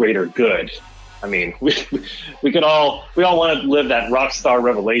focus on the greater good. I mean, we all want to live that rock star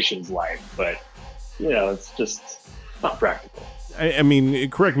Revelations life, but it's just not practical. I mean,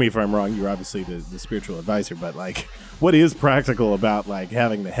 correct me if I'm wrong. You're obviously the spiritual advisor, but like, what is practical about like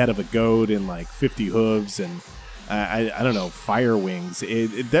having the head of a goat and like 50 hooves and I don't know, fire wings?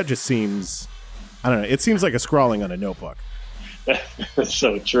 That just seems, I don't know. It seems like a scrawling on a notebook. That's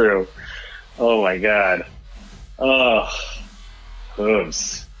so true. Oh my God. Oh,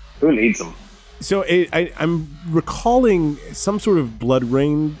 hooves. Who needs them? So I'm recalling some sort of blood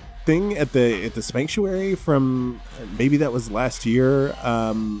rain thing at the sanctuary from maybe that was last year.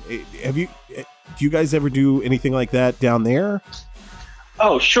 Do you guys ever do anything like that down there?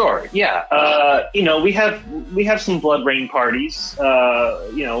 Oh, sure. Yeah. We have some blood rain parties,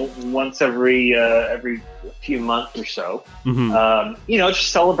 once every few months or so. Mm-hmm.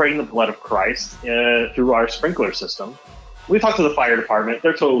 Just celebrating the blood of Christ through our sprinkler system. We talked to the fire department.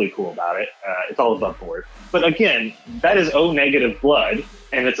 They're totally cool about it. It's all above board. But again, that is O-negative blood,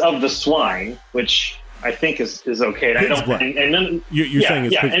 and it's of the swine, which I think is okay. Pig's blood. You're saying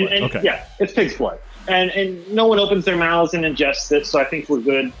it's pig's blood. Okay. Yeah, it's pig's blood. And no one opens their mouths and ingests it, so I think we're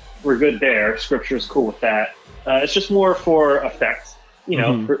good. We're good there. Scripture's cool with that. It's just more for effect,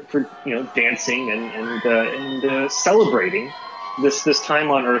 for dancing and celebrating this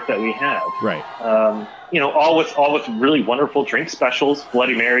time on earth that we have. Right. All with really wonderful drink specials,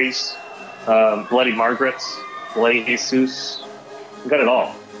 Bloody Marys, Bloody Margarets, Bloody Jesus. We got it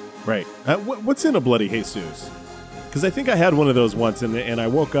all. Right. What's in a Bloody Jesus? Because I think I had one of those once, and I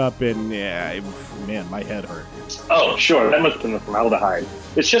woke up and, man, my head hurt. Oh, sure. That must have been the formaldehyde.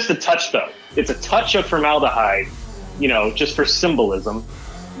 It's just a touch, though. It's a touch of formaldehyde, just for symbolism.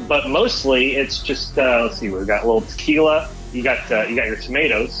 But mostly, it's just, let's see, we've got a little tequila. You got your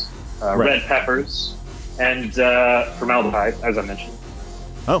tomatoes, right. Red peppers, and formaldehyde, as I mentioned.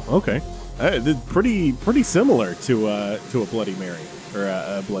 Oh, okay. Pretty similar to a Bloody Mary or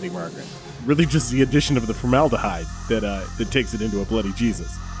a Bloody Margaret. Really, just the addition of the formaldehyde that takes it into a Bloody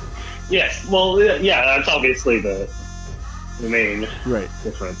Jesus. Yes. Well, yeah. That's obviously the main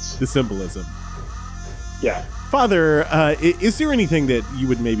difference. The symbolism. Yeah. Father, is there anything that you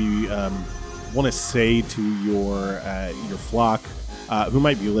would maybe want to say to your flock who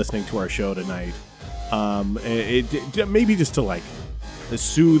might be listening to our show tonight? Maybe just to like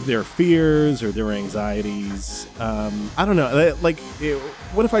soothe their fears or their anxieties. I don't know.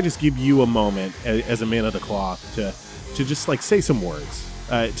 What if I just give you a moment as a man of the cloth to just like say some words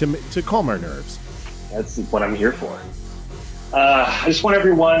to calm our nerves? That's what I'm here for. I just want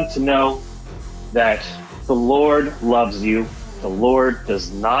everyone to know that the Lord loves you. The Lord does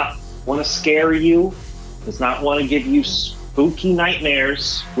not want to scare you, does not want to give you spooky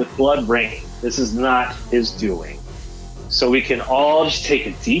nightmares with blood rain. This is not his doing. So we can all just take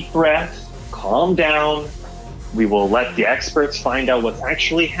a deep breath, calm down. We will let the experts find out what's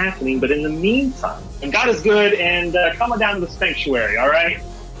actually happening. But in the meantime, and God is good, and come on down to the sanctuary, all right?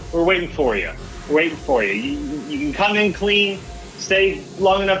 We're waiting for you. We're waiting for you. You can come in clean, stay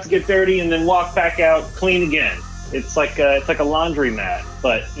long enough to get dirty, and then walk back out clean again. It's like a laundromat,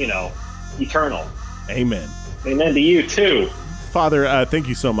 but, eternal. Amen. Amen to you, too. Father, thank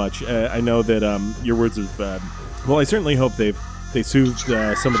you so much. I know that your words have... Well, I certainly hope they soothed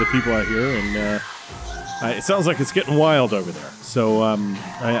some of the people out here, and it sounds like it's getting wild over there. So I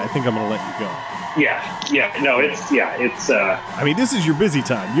think I'm going to let you go. Yeah, no, it's. I mean, this is your busy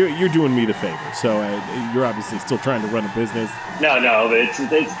time. You're doing me the favor, so you're obviously still trying to run a business. No,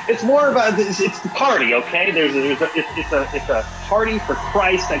 it's more about it's the party, okay? It's a party for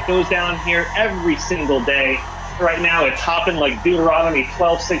Christ that goes down here every single day. Right now, it's hopping like Deuteronomy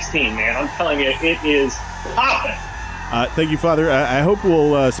 12:16, man. I'm telling you, it is hopping. Thank you, Father. I hope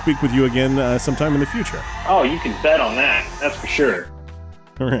we'll speak with you again sometime in the future. Oh, you can bet on that. That's for sure.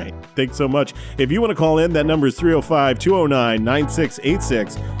 All right. Thanks so much. If you want to call in, that number is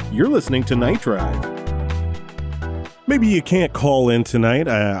 305-209-9686. You're listening to Night Drive. Maybe you can't call in tonight.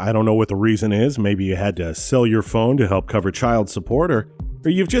 I don't know what the reason is. Maybe you had to sell your phone to help cover child support, or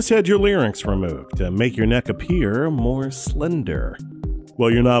you've just had your larynx removed to make your neck appear more slender.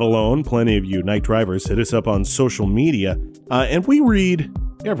 Well, you're not alone. Plenty of you night drivers hit us up on social media, and we read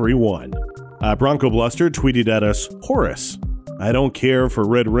every one. Bronco Bluster tweeted at us, Horace, I don't care for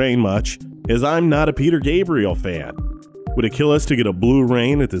Red Rain much, as I'm not a Peter Gabriel fan. Would it kill us to get a blue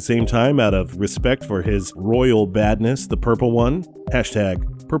rain at the same time out of respect for his royal badness, the purple one?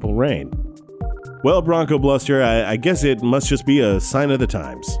 Hashtag Purple Rain. Well, Bronco Bluster, I guess it must just be a sign of the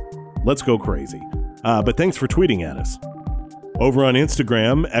times. Let's go crazy. But thanks for tweeting at us. Over on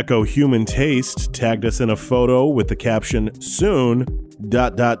Instagram, Echo Human Taste tagged us in a photo with the caption, soon, ...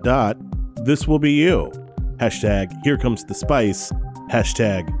 this will be you. Hashtag here comes the spice.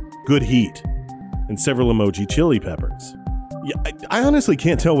 Hashtag good heat. And several emoji chili peppers. Yeah, I honestly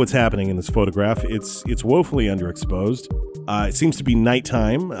can't tell what's happening in this photograph. It's woefully underexposed. It seems to be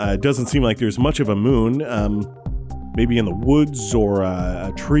nighttime. It doesn't seem like there's much of a moon. Maybe in the woods or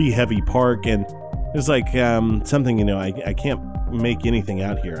a tree-heavy park. And there's like something, I can't make anything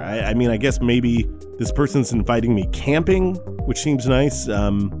out here. I mean, I guess maybe this person's inviting me camping, which seems nice.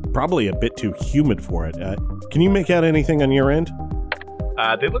 Probably a bit too humid for it. Can you make out anything on your end?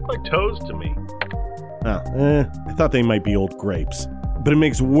 They look like toes to me. I thought they might be old grapes. But it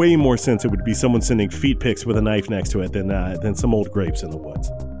makes way more sense it would be someone sending feet pics with a knife next to it than some old grapes in the woods.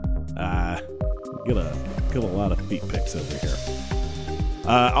 Get a lot of feet pics over here.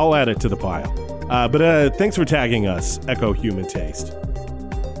 I'll add it to the pile. But thanks for tagging us, Echo Human Taste.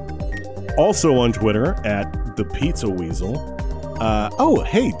 Also on Twitter, at The Pizza Weasel. Oh,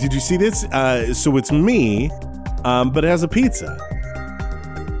 hey, did you see this? So it's me, but it has a pizza.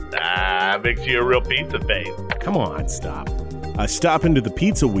 Makes you a real pizza face. Come on, stop. Stop into the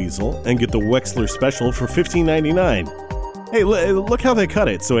Pizza Weasel and get the Wexler special for $15.99. Hey, look how they cut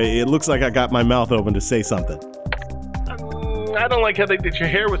it, so it looks like I got my mouth open to say something. I don't like how they did your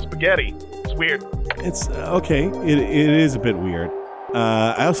hair with spaghetti. It's weird. It's okay. It is a bit weird.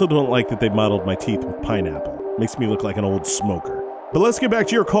 I also don't like that they modeled my teeth with pineapple. Makes me look like an old smoker. But let's get back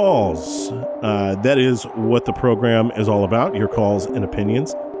to your calls. That is what the program is all about, your calls and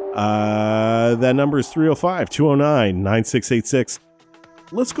opinions. That number is 305-209-9686.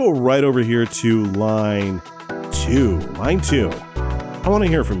 Let's go right over here to line 2. Line 2. I want to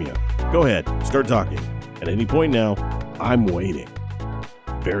hear from you. Go ahead. Start talking. At any point now, I'm waiting.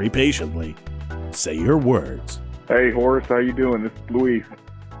 Very patiently. Say your words. Hey, Horace. How you doing? This is Luis.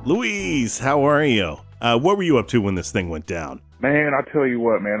 Luis, how are you? What were you up to when this thing went down? Man, I tell you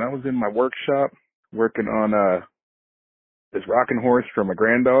what, man. I was in my workshop working on this rocking horse for my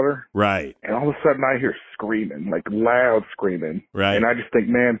granddaughter. Right. And all of a sudden I hear screaming, like loud screaming. Right. And I just think,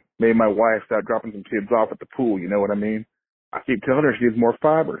 man, maybe my wife started dropping some kids off at the pool, you know what I mean? I keep telling her she needs more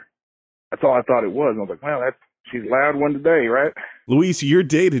fiber. That's all I thought it was. And I was like, well, she's a loud one today, right? Luis, your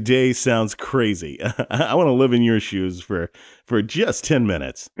day-to-day sounds crazy. I want to live in your shoes for just 10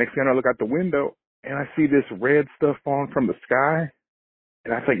 minutes. Next thing I look out the window, and I see this red stuff falling from the sky.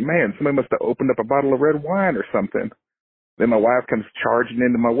 And I think, man, somebody must have opened up a bottle of red wine or something. Then my wife comes charging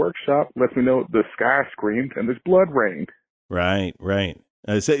into my workshop, lets me know the sky screamed, and there's blood rained. Right.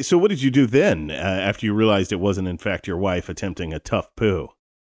 So what did you do then, after you realized it wasn't, in fact, your wife attempting a tough poo?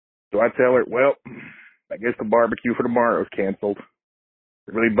 So I tell her, well, I guess the barbecue for tomorrow is canceled.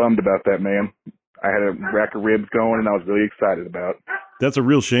 Really bummed about that, man. I had a rack of ribs going, and I was really excited about it. That's a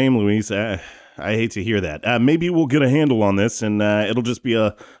real shame, Luis. I hate to hear that. Maybe we'll get a handle on this, and it'll just be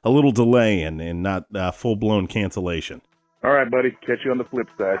a little delay and not full-blown cancellation. All right, buddy. Catch you on the flip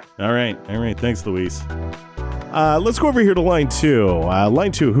side. All right. Thanks, Luis. Let's go over here to line 2.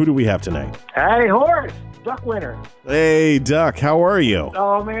 Line 2, who do we have tonight? Hey, Horace, Duck Winter. Hey, Duck, how are you?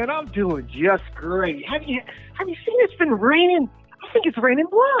 Oh, man, I'm doing just great. Have you seen it's been raining? I think it's raining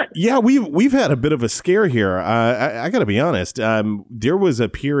blood. Yeah, we've had a bit of a scare here. I got to be honest. There was a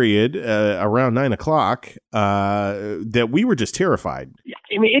period around 9 o'clock that we were just terrified.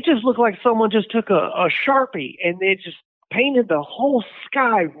 I mean, it just looked like someone just took a Sharpie and they just painted the whole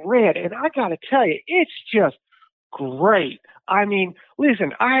sky red. And I got to tell you, it's just great. I mean,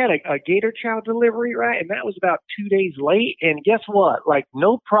 listen, I had a gator chow delivery, right? And that was about 2 days late. And guess what? Like,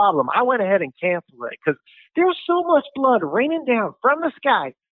 no problem. I went ahead and canceled it because there's so much blood raining down from the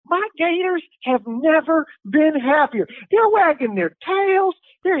sky. My gators have never been happier. They're wagging their tails.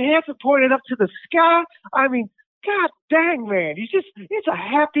 Their heads are pointed up to the sky. I mean, God dang, man. It's a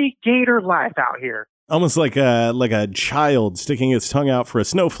happy gator life out here. Almost like a child sticking its tongue out for a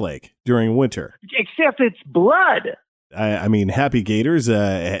snowflake during winter. Except it's blood. I mean, Happy Gators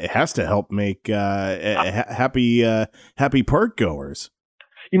has to help make happy park goers.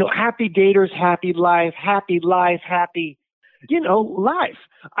 Happy Gators, happy life, happy, life.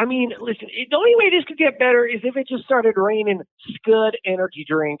 I mean, listen, the only way this could get better is if it just started raining Scud energy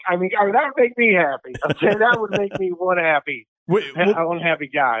drink. I mean, that would make me happy. I'm saying that would make me one happy. I'm a happy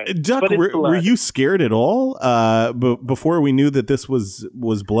guy. Duck, were you scared at all before we knew that this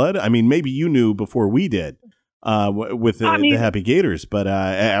was blood? I mean, maybe you knew before we did with the Happy Gators, but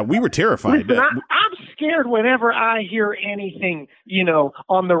we were terrified. Listen, I'm scared whenever I hear anything,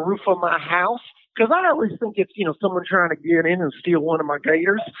 on the roof of my house. Because I always think it's, someone trying to get in and steal one of my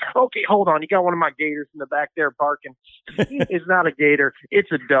gators. Okay, hold on. You got one of my gators in the back there barking. It's not a gator.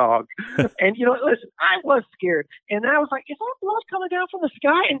 It's a dog. And, listen, I was scared. And I was like, is that blood coming down from the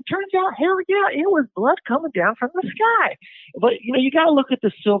sky? And it turns out, it was blood coming down from the sky. But, you got to look at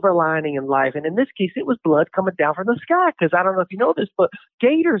the silver lining in life. And in this case, it was blood coming down from the sky. Because I don't know if you know this, but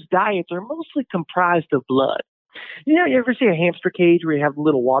gators' diets are mostly comprised of blood. You ever see a hamster cage where you have a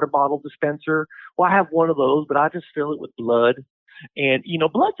little water bottle dispenser? Well, I have one of those, but I just fill it with blood. And,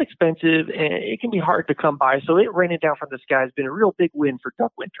 blood's expensive and it can be hard to come by. So it raining down from the sky has been a real big win for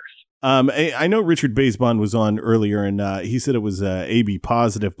Duck Winters. I know Richard Basebon was on earlier and he said it was AB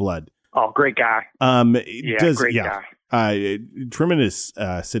positive blood. Oh, great guy. Great guy. Tremendous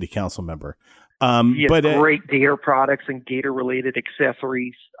city council member. He has great Gator products and Gator related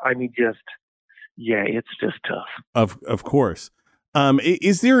accessories. I mean, it's just tough. Of course.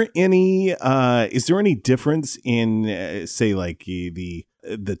 Is there any difference in say like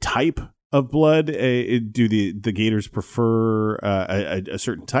the type of blood? Do the Gators prefer a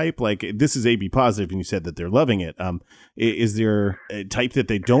certain type? Like this is AB positive, and you said that they're loving it. Is there a type that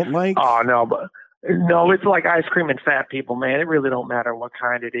they don't like? Oh no, it's like ice cream and fat people, man. It really don't matter what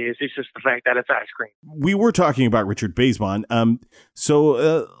kind it is. It's just the fact that it's ice cream. We were talking about Richard Basebon.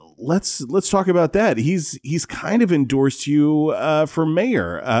 Let's talk about that. He's kind of endorsed you for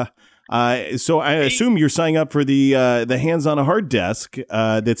mayor. So I assume you're signing up for the Hands on a Hard Desk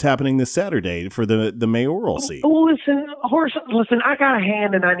that's happening this Saturday for the mayoral seat. Listen, Horace, I got a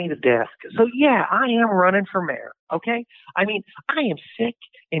hand and I need a desk. So yeah, I am running for mayor. Okay, I mean I am sick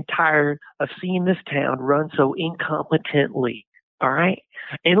and tired of seeing this town run so incompetently. All right,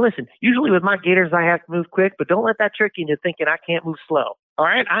 and listen, usually with my Gators I have to move quick, but don't let that trick you into thinking I can't move slow. All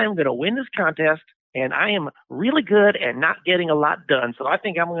right, I am going to win this contest, and I am really good at not getting a lot done. So I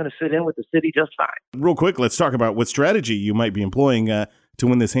think I'm going to sit in with the city just fine. Real quick, let's talk about what strategy you might be employing to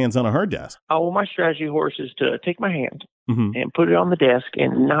win this Hands on a Hard Desk. Oh, well, my strategy, Horace, is to take my hand and put it on the desk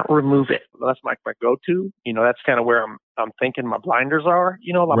and not remove it. That's my go-to. That's kind of where I'm thinking my blinders are.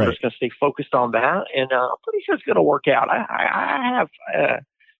 I'm just going to stay focused on that, and I'm pretty sure it's going to work out. I have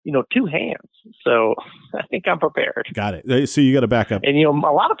two hands, so I think I'm prepared. Got it. So you got to back up. And a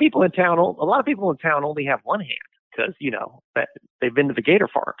lot of people in town only have one hand because they've been to the Gator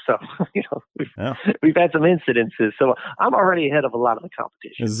Farm. So we've had some incidences. So I'm already ahead of a lot of the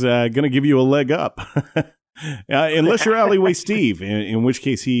competition. Is going to give you a leg up, unless you're Alleyway Steve, in which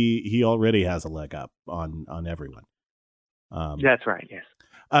case he already has a leg up on everyone. That's right.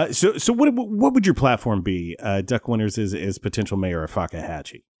 Yes. So what would your platform be? Duck Winters is potential mayor of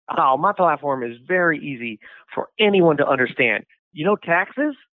Fakahatchee. Oh, my platform is very easy for anyone to understand.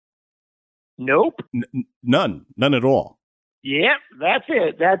 Taxes? Nope. None at all. Yep, that's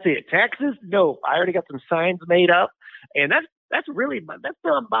it. Taxes? Nope. I already got some signs made up, and that's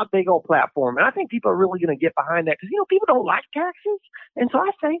my big old platform, and I think people are really going to get behind that because people don't like taxes, and so I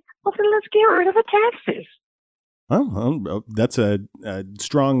say, well, then let's get rid of the taxes. Well, that's a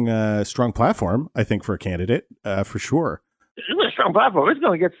strong platform, I think, for a candidate, for sure. It's a strong platform. It's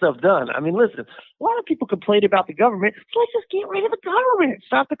going to get stuff done. I mean, listen, a lot of people complain about the government. So let's just get rid of the government.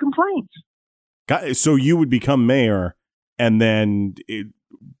 Stop the complaints. So you would become mayor and then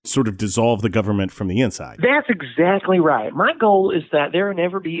sort of dissolve the government from the inside. That's exactly right. My goal is that there will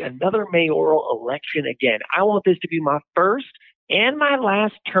never be another mayoral election again. I want this to be my first and my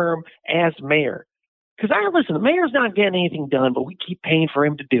last term as mayor. Because the mayor's not getting anything done, but we keep paying for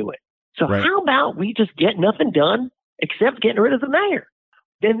him to do it. So How about we just get nothing done except getting rid of the mayor?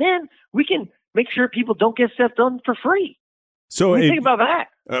 And then we can make sure people don't get stuff done for free. So think about that.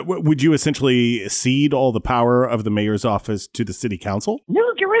 Would you essentially cede all the power of the mayor's office to the city council? No,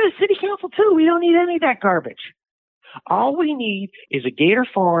 get rid of city council too. We don't need any of that garbage. All we need is a Gator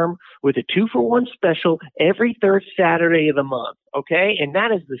Farm with a 2-for-1 special every third Saturday of the month, okay? And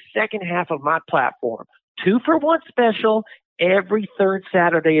that is the second half of my platform. 2-for-1 special every third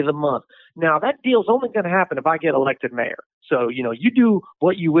Saturday of the month. Now, that deal's only going to happen if I get elected mayor. So, you do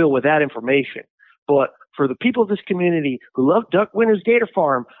what you will with that information. But for the people of this community who love Duck Winter's Gator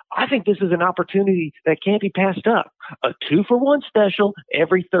Farm, I think this is an opportunity that can't be passed up. A 2-for-1 special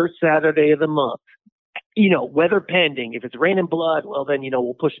every third Saturday of the month. Weather pending. If it's raining blood, well, then,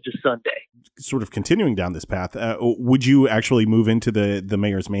 we'll push it to Sunday. Sort of continuing down this path, would you actually move into the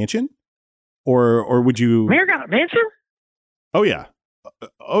mayor's mansion? Or would you... Mayor got a mansion? Oh, yeah.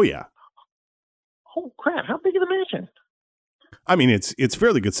 Oh, yeah. Oh, crap. How big is the mansion? I mean, it's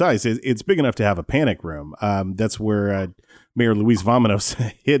fairly good size. It's big enough to have a panic room. That's where Mayor Luis Vamonos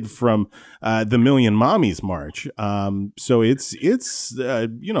hid from the Million Mommies March. So it's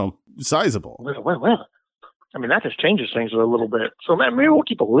sizable. Well. I mean, that just changes things a little bit. So maybe we'll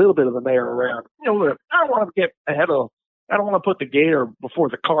keep a little bit of the mayor around. Look, I don't want to I don't want to put the gator before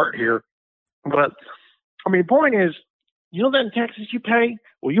the cart here. But, I mean, the point is, that in taxes you pay?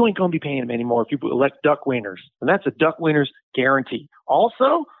 Well, you ain't going to be paying them anymore if you elect Duck Winners. And that's a Duck Winners guarantee.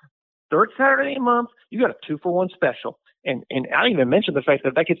 Also, third Saturday a month, you got a 2-for-1 special. And I didn't even mention the fact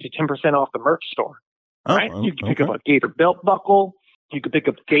that gets you 10% off the merch store. Right? You can pick up a gator belt buckle. You can pick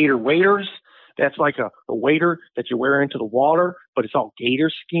up gator waders. That's like a wader that you wear into the water, but it's all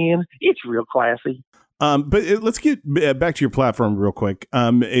gator skin. It's real classy. But let's get back to your platform real quick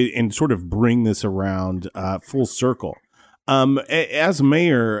and sort of bring this around full circle. As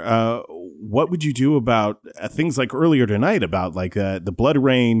mayor, what would you do about things like earlier tonight about like the blood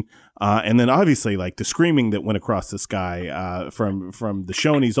rain and then obviously like the screaming that went across the sky from the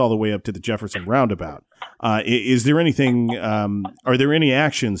Shoney's all the way up to the Jefferson roundabout? Is there anything? Are there any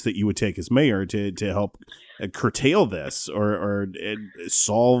actions that you would take as mayor to help curtail this or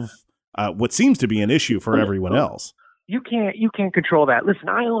solve what seems to be an issue for everyone else? You can't control that. Listen,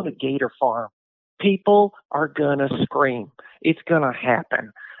 I own a gator farm. People are gonna scream. It's gonna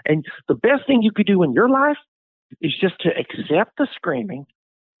happen. And the best thing you could do in your life is just to accept the screaming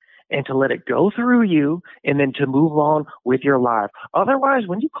and to let it go through you and then to move on with your life. Otherwise,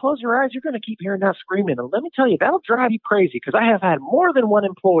 when you close your eyes, you're going to keep hearing that screaming. And let me tell you, that'll drive you crazy because I have had more than one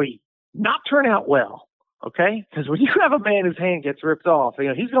employee not turn out well. Okay? Because when you have a man whose hand gets ripped off,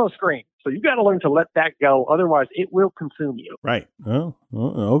 he's going to scream. So you got to learn to let that go. Otherwise, it will consume you. Right. Oh,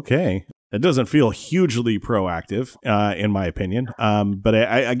 okay. It doesn't feel hugely proactive, in my opinion. But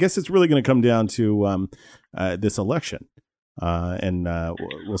I guess it's really going to come down to this election. And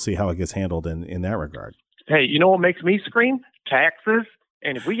we'll see how it gets handled in that regard. Hey, you know what makes me scream? Taxes.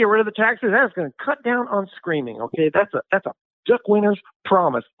 And if we get rid of the taxes, that's going to cut down on screaming. Okay, that's a Duck Winners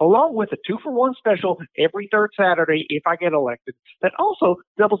promise, along with a 2-for-1 special every third Saturday if I get elected. That also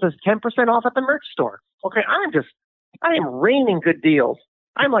doubles as 10% off at the merch store. Okay, I am raining good deals.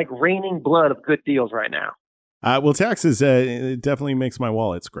 I'm like raining blood of good deals right now. Well, taxes it definitely makes my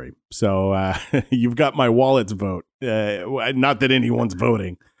wallet scrape. So you've got my wallet's vote. Not that anyone's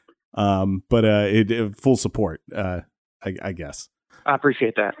voting, but full support, I guess. I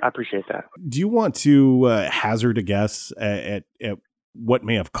appreciate that. Do you want to hazard a guess at what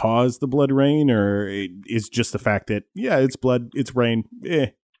may have caused the blood rain, or is just the fact that, yeah, it's blood, it's rain?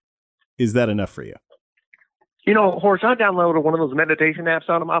 Is that enough for you? Horace, I downloaded one of those meditation apps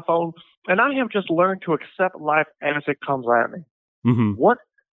onto my phone, and I have just learned to accept life as it comes at me. Mm-hmm. What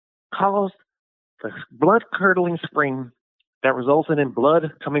caused the blood-curdling scream that resulted in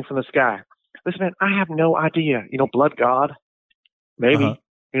blood coming from the sky? Listen, man, I have no idea. Blood god? Maybe.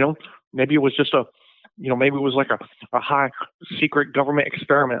 Maybe it was just maybe it was like a high secret government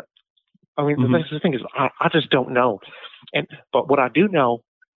experiment. I mean, the thing is, I just don't know. But what I do know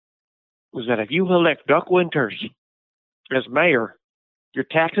is that if you elect Duck Winters as mayor, your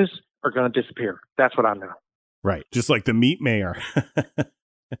taxes are going to disappear. That's what I know. Right. Just like the meat mayor.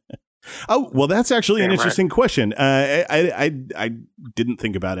 Oh, well, that's actually an interesting question. I didn't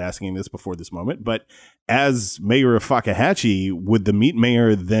think about asking this before this moment, but as mayor of Fakahatchee, would the meat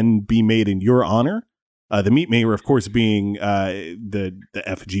mayor then be made in your honor? The meat mayor, of course, being the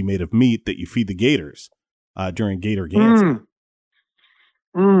effigy made of meat that you feed the gators during Gator Gansy.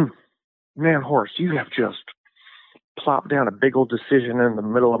 Man, Horace, you have just plopped down a big old decision in the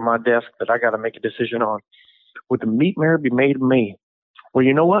middle of my desk that I got to make a decision on. Would the meat mayor be made of me? Well,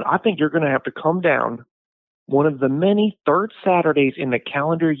 you know what? I think you're going to have to come down one of the many third Saturdays in the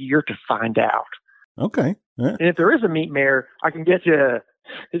calendar year to find out. Okay. And if there is a meat mayor, I can get you.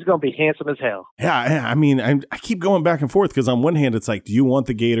 He's going to be handsome as hell. Yeah, I mean, I keep going back and forth because on one hand, it's like, do you want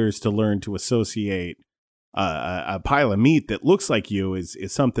the Gators to learn to associate a pile of meat that looks like you is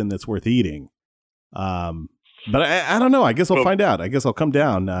something that's worth eating? But I don't know. I guess I'll find out. I guess I'll come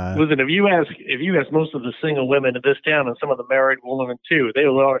down. Listen, if you ask most of the single women in this town and some of the married women too, they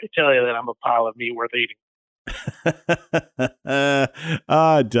will already tell you that I'm a pile of meat worth eating.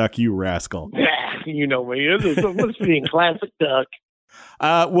 Duck, you rascal. You know me. It's being classic Duck.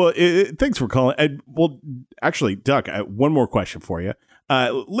 Thanks for calling. Well, actually, Duck, one more question for you.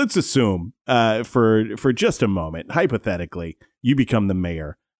 Let's assume, for just a moment, hypothetically, you become the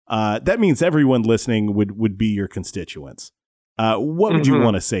mayor. That means everyone listening would be your constituents. What would you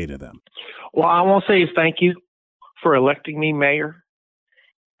want to say to them? Well, I want to say thank you for electing me mayor.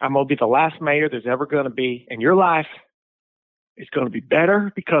 I'm going to be the last mayor there's ever going to be, and your life is going to be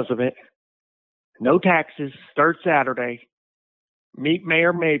better because of it. No taxes, third Saturday. Meet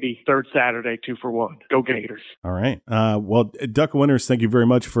Mayor Maybe, third Saturday, 2 for $1. Go Gators! All right. Well, Duck Winters, thank you very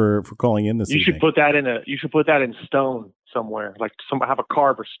much for calling in this evening. You should put that in stone somewhere. Like have a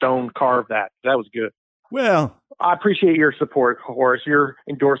stone carve that. That was good. Well, I appreciate your support, Horace. Your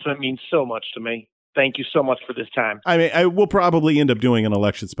endorsement means so much to me. Thank you so much for this time. I mean, I will probably end up doing an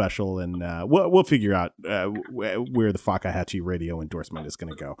election special, and we'll figure out where the Fakahatchee radio endorsement is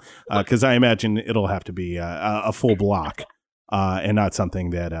going to go, because I imagine it'll have to be a full block. And not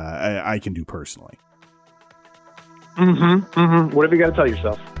something that I can do personally. Whatever you got to tell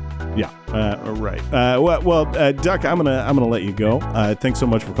yourself. Yeah. Right. Well, Duck, I'm gonna let you go. Thanks so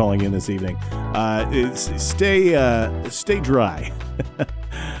much for calling in this evening. Stay dry.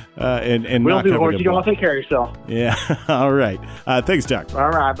 And we'll not do, covered Horace. in You don't blood. want to take care of yourself. Yeah. All right. Thanks, Duck. All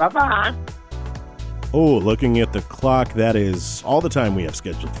right. Bye-bye. Oh, looking at the clock, that is all the time we have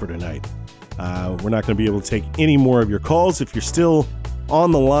scheduled for tonight. We're not going to be able to take any more of your calls. If you're still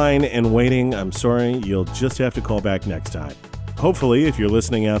on the line and waiting, I'm sorry. You'll just have to call back next time. Hopefully, if you're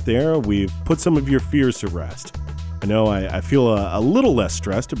listening out there, we've put some of your fears to rest. I know I feel a little less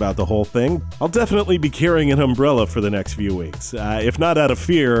stressed about the whole thing. I'll definitely be carrying an umbrella for the next few weeks. If not out of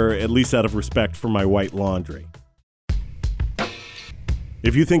fear, at least out of respect for my white laundry.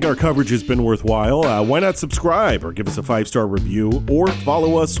 If you think our coverage has been worthwhile, why not subscribe or give us a 5-star review or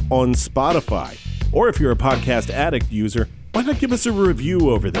follow us on Spotify? Or if you're a podcast addict user, why not give us a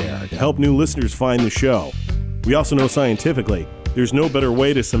review over there to help new listeners find the show? We also know scientifically, there's no better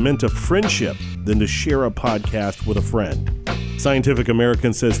way to cement a friendship than to share a podcast with a friend. Scientific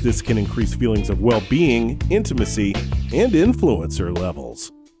American says this can increase feelings of well-being, intimacy, and influencer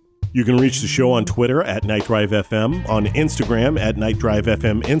levels. You can reach the show on Twitter at Night Drive FM, on Instagram at Night Drive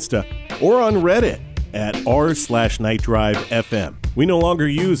FM Insta, or on Reddit at r/Night Drive FM. We no longer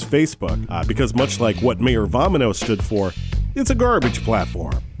use Facebook because much like what Mayor Vomino stood for, it's a garbage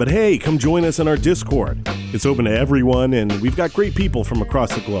platform. But hey, come join us in our Discord. It's open to everyone, and we've got great people from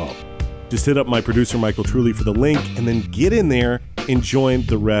across the globe. Just hit up my producer Michael Trulli for the link, and then get in there and join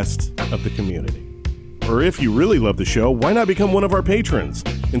the rest of the community. Or if you really love the show, why not become one of our patrons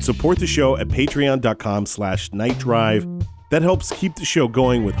and support the show at patreon.com/nightdrive. That helps keep the show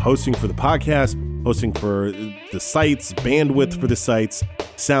going with hosting for the podcast, hosting for the sites, bandwidth for the sites,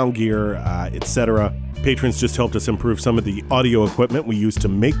 sound gear, etc. Patrons just helped us improve some of the audio equipment we use to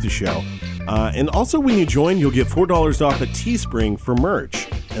make the show. And also when you join, you'll get $4 off at Teespring for merch.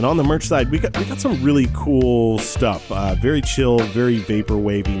 And on the merch side, we got some really cool stuff. Very chill, very vapor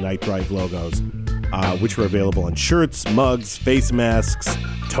wavy Night Drive logos. Which are available in shirts, mugs, face masks,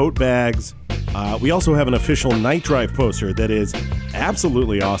 tote bags. We also have an official Night Drive poster that is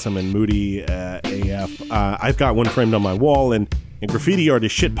absolutely awesome and moody AF. I've got one framed on my wall, and graffiti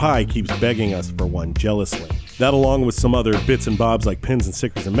artist Shit Pie keeps begging us for one jealously. That along with some other bits and bobs like pins and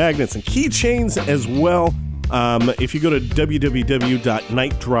stickers and magnets and keychains as well. If you go to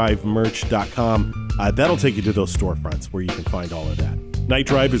www.nightdrivemerch.com, that'll take you to those storefronts where you can find all of that. Night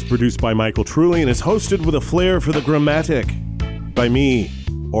Drive is produced by Michael Trulli and is hosted with a flair for the grammatic by me,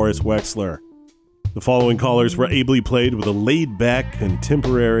 Horace Wexler. The following callers were ably played with a laid-back,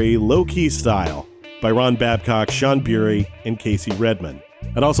 contemporary, low-key style by Ron Babcock, Sean Bury, and Casey Redman.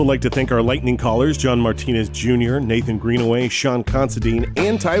 I'd also like to thank our lightning callers, John Martinez Jr., Nathan Greenaway, Sean Considine,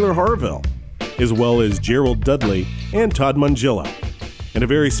 and Tyler Harville, as well as Gerald Dudley and Todd Mungillo. And a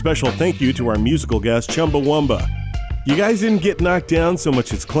very special thank you to our musical guest, Chumbawamba. You guys didn't get knocked down so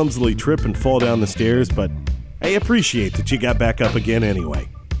much as clumsily trip and fall down the stairs, but I appreciate that you got back up again anyway.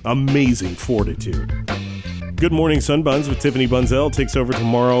 Amazing fortitude. Good Morning Sunbuns with Tiffany Bunzell takes over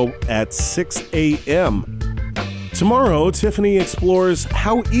tomorrow at 6 a.m. Tomorrow, Tiffany explores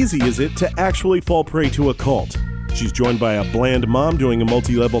how easy is it to actually fall prey to a cult. She's joined by a bland mom doing a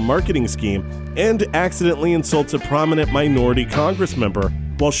multi-level marketing scheme and accidentally insults a prominent minority Congress member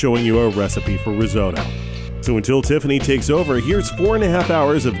while showing you a recipe for risotto. So until Tiffany takes over, here's 4.5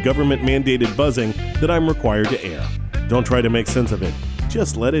 hours of government-mandated buzzing that I'm required to air. Don't try to make sense of it.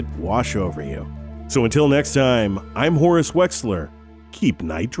 Just let it wash over you. So until next time, I'm Horace Wexler. Keep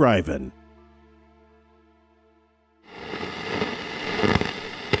night driving.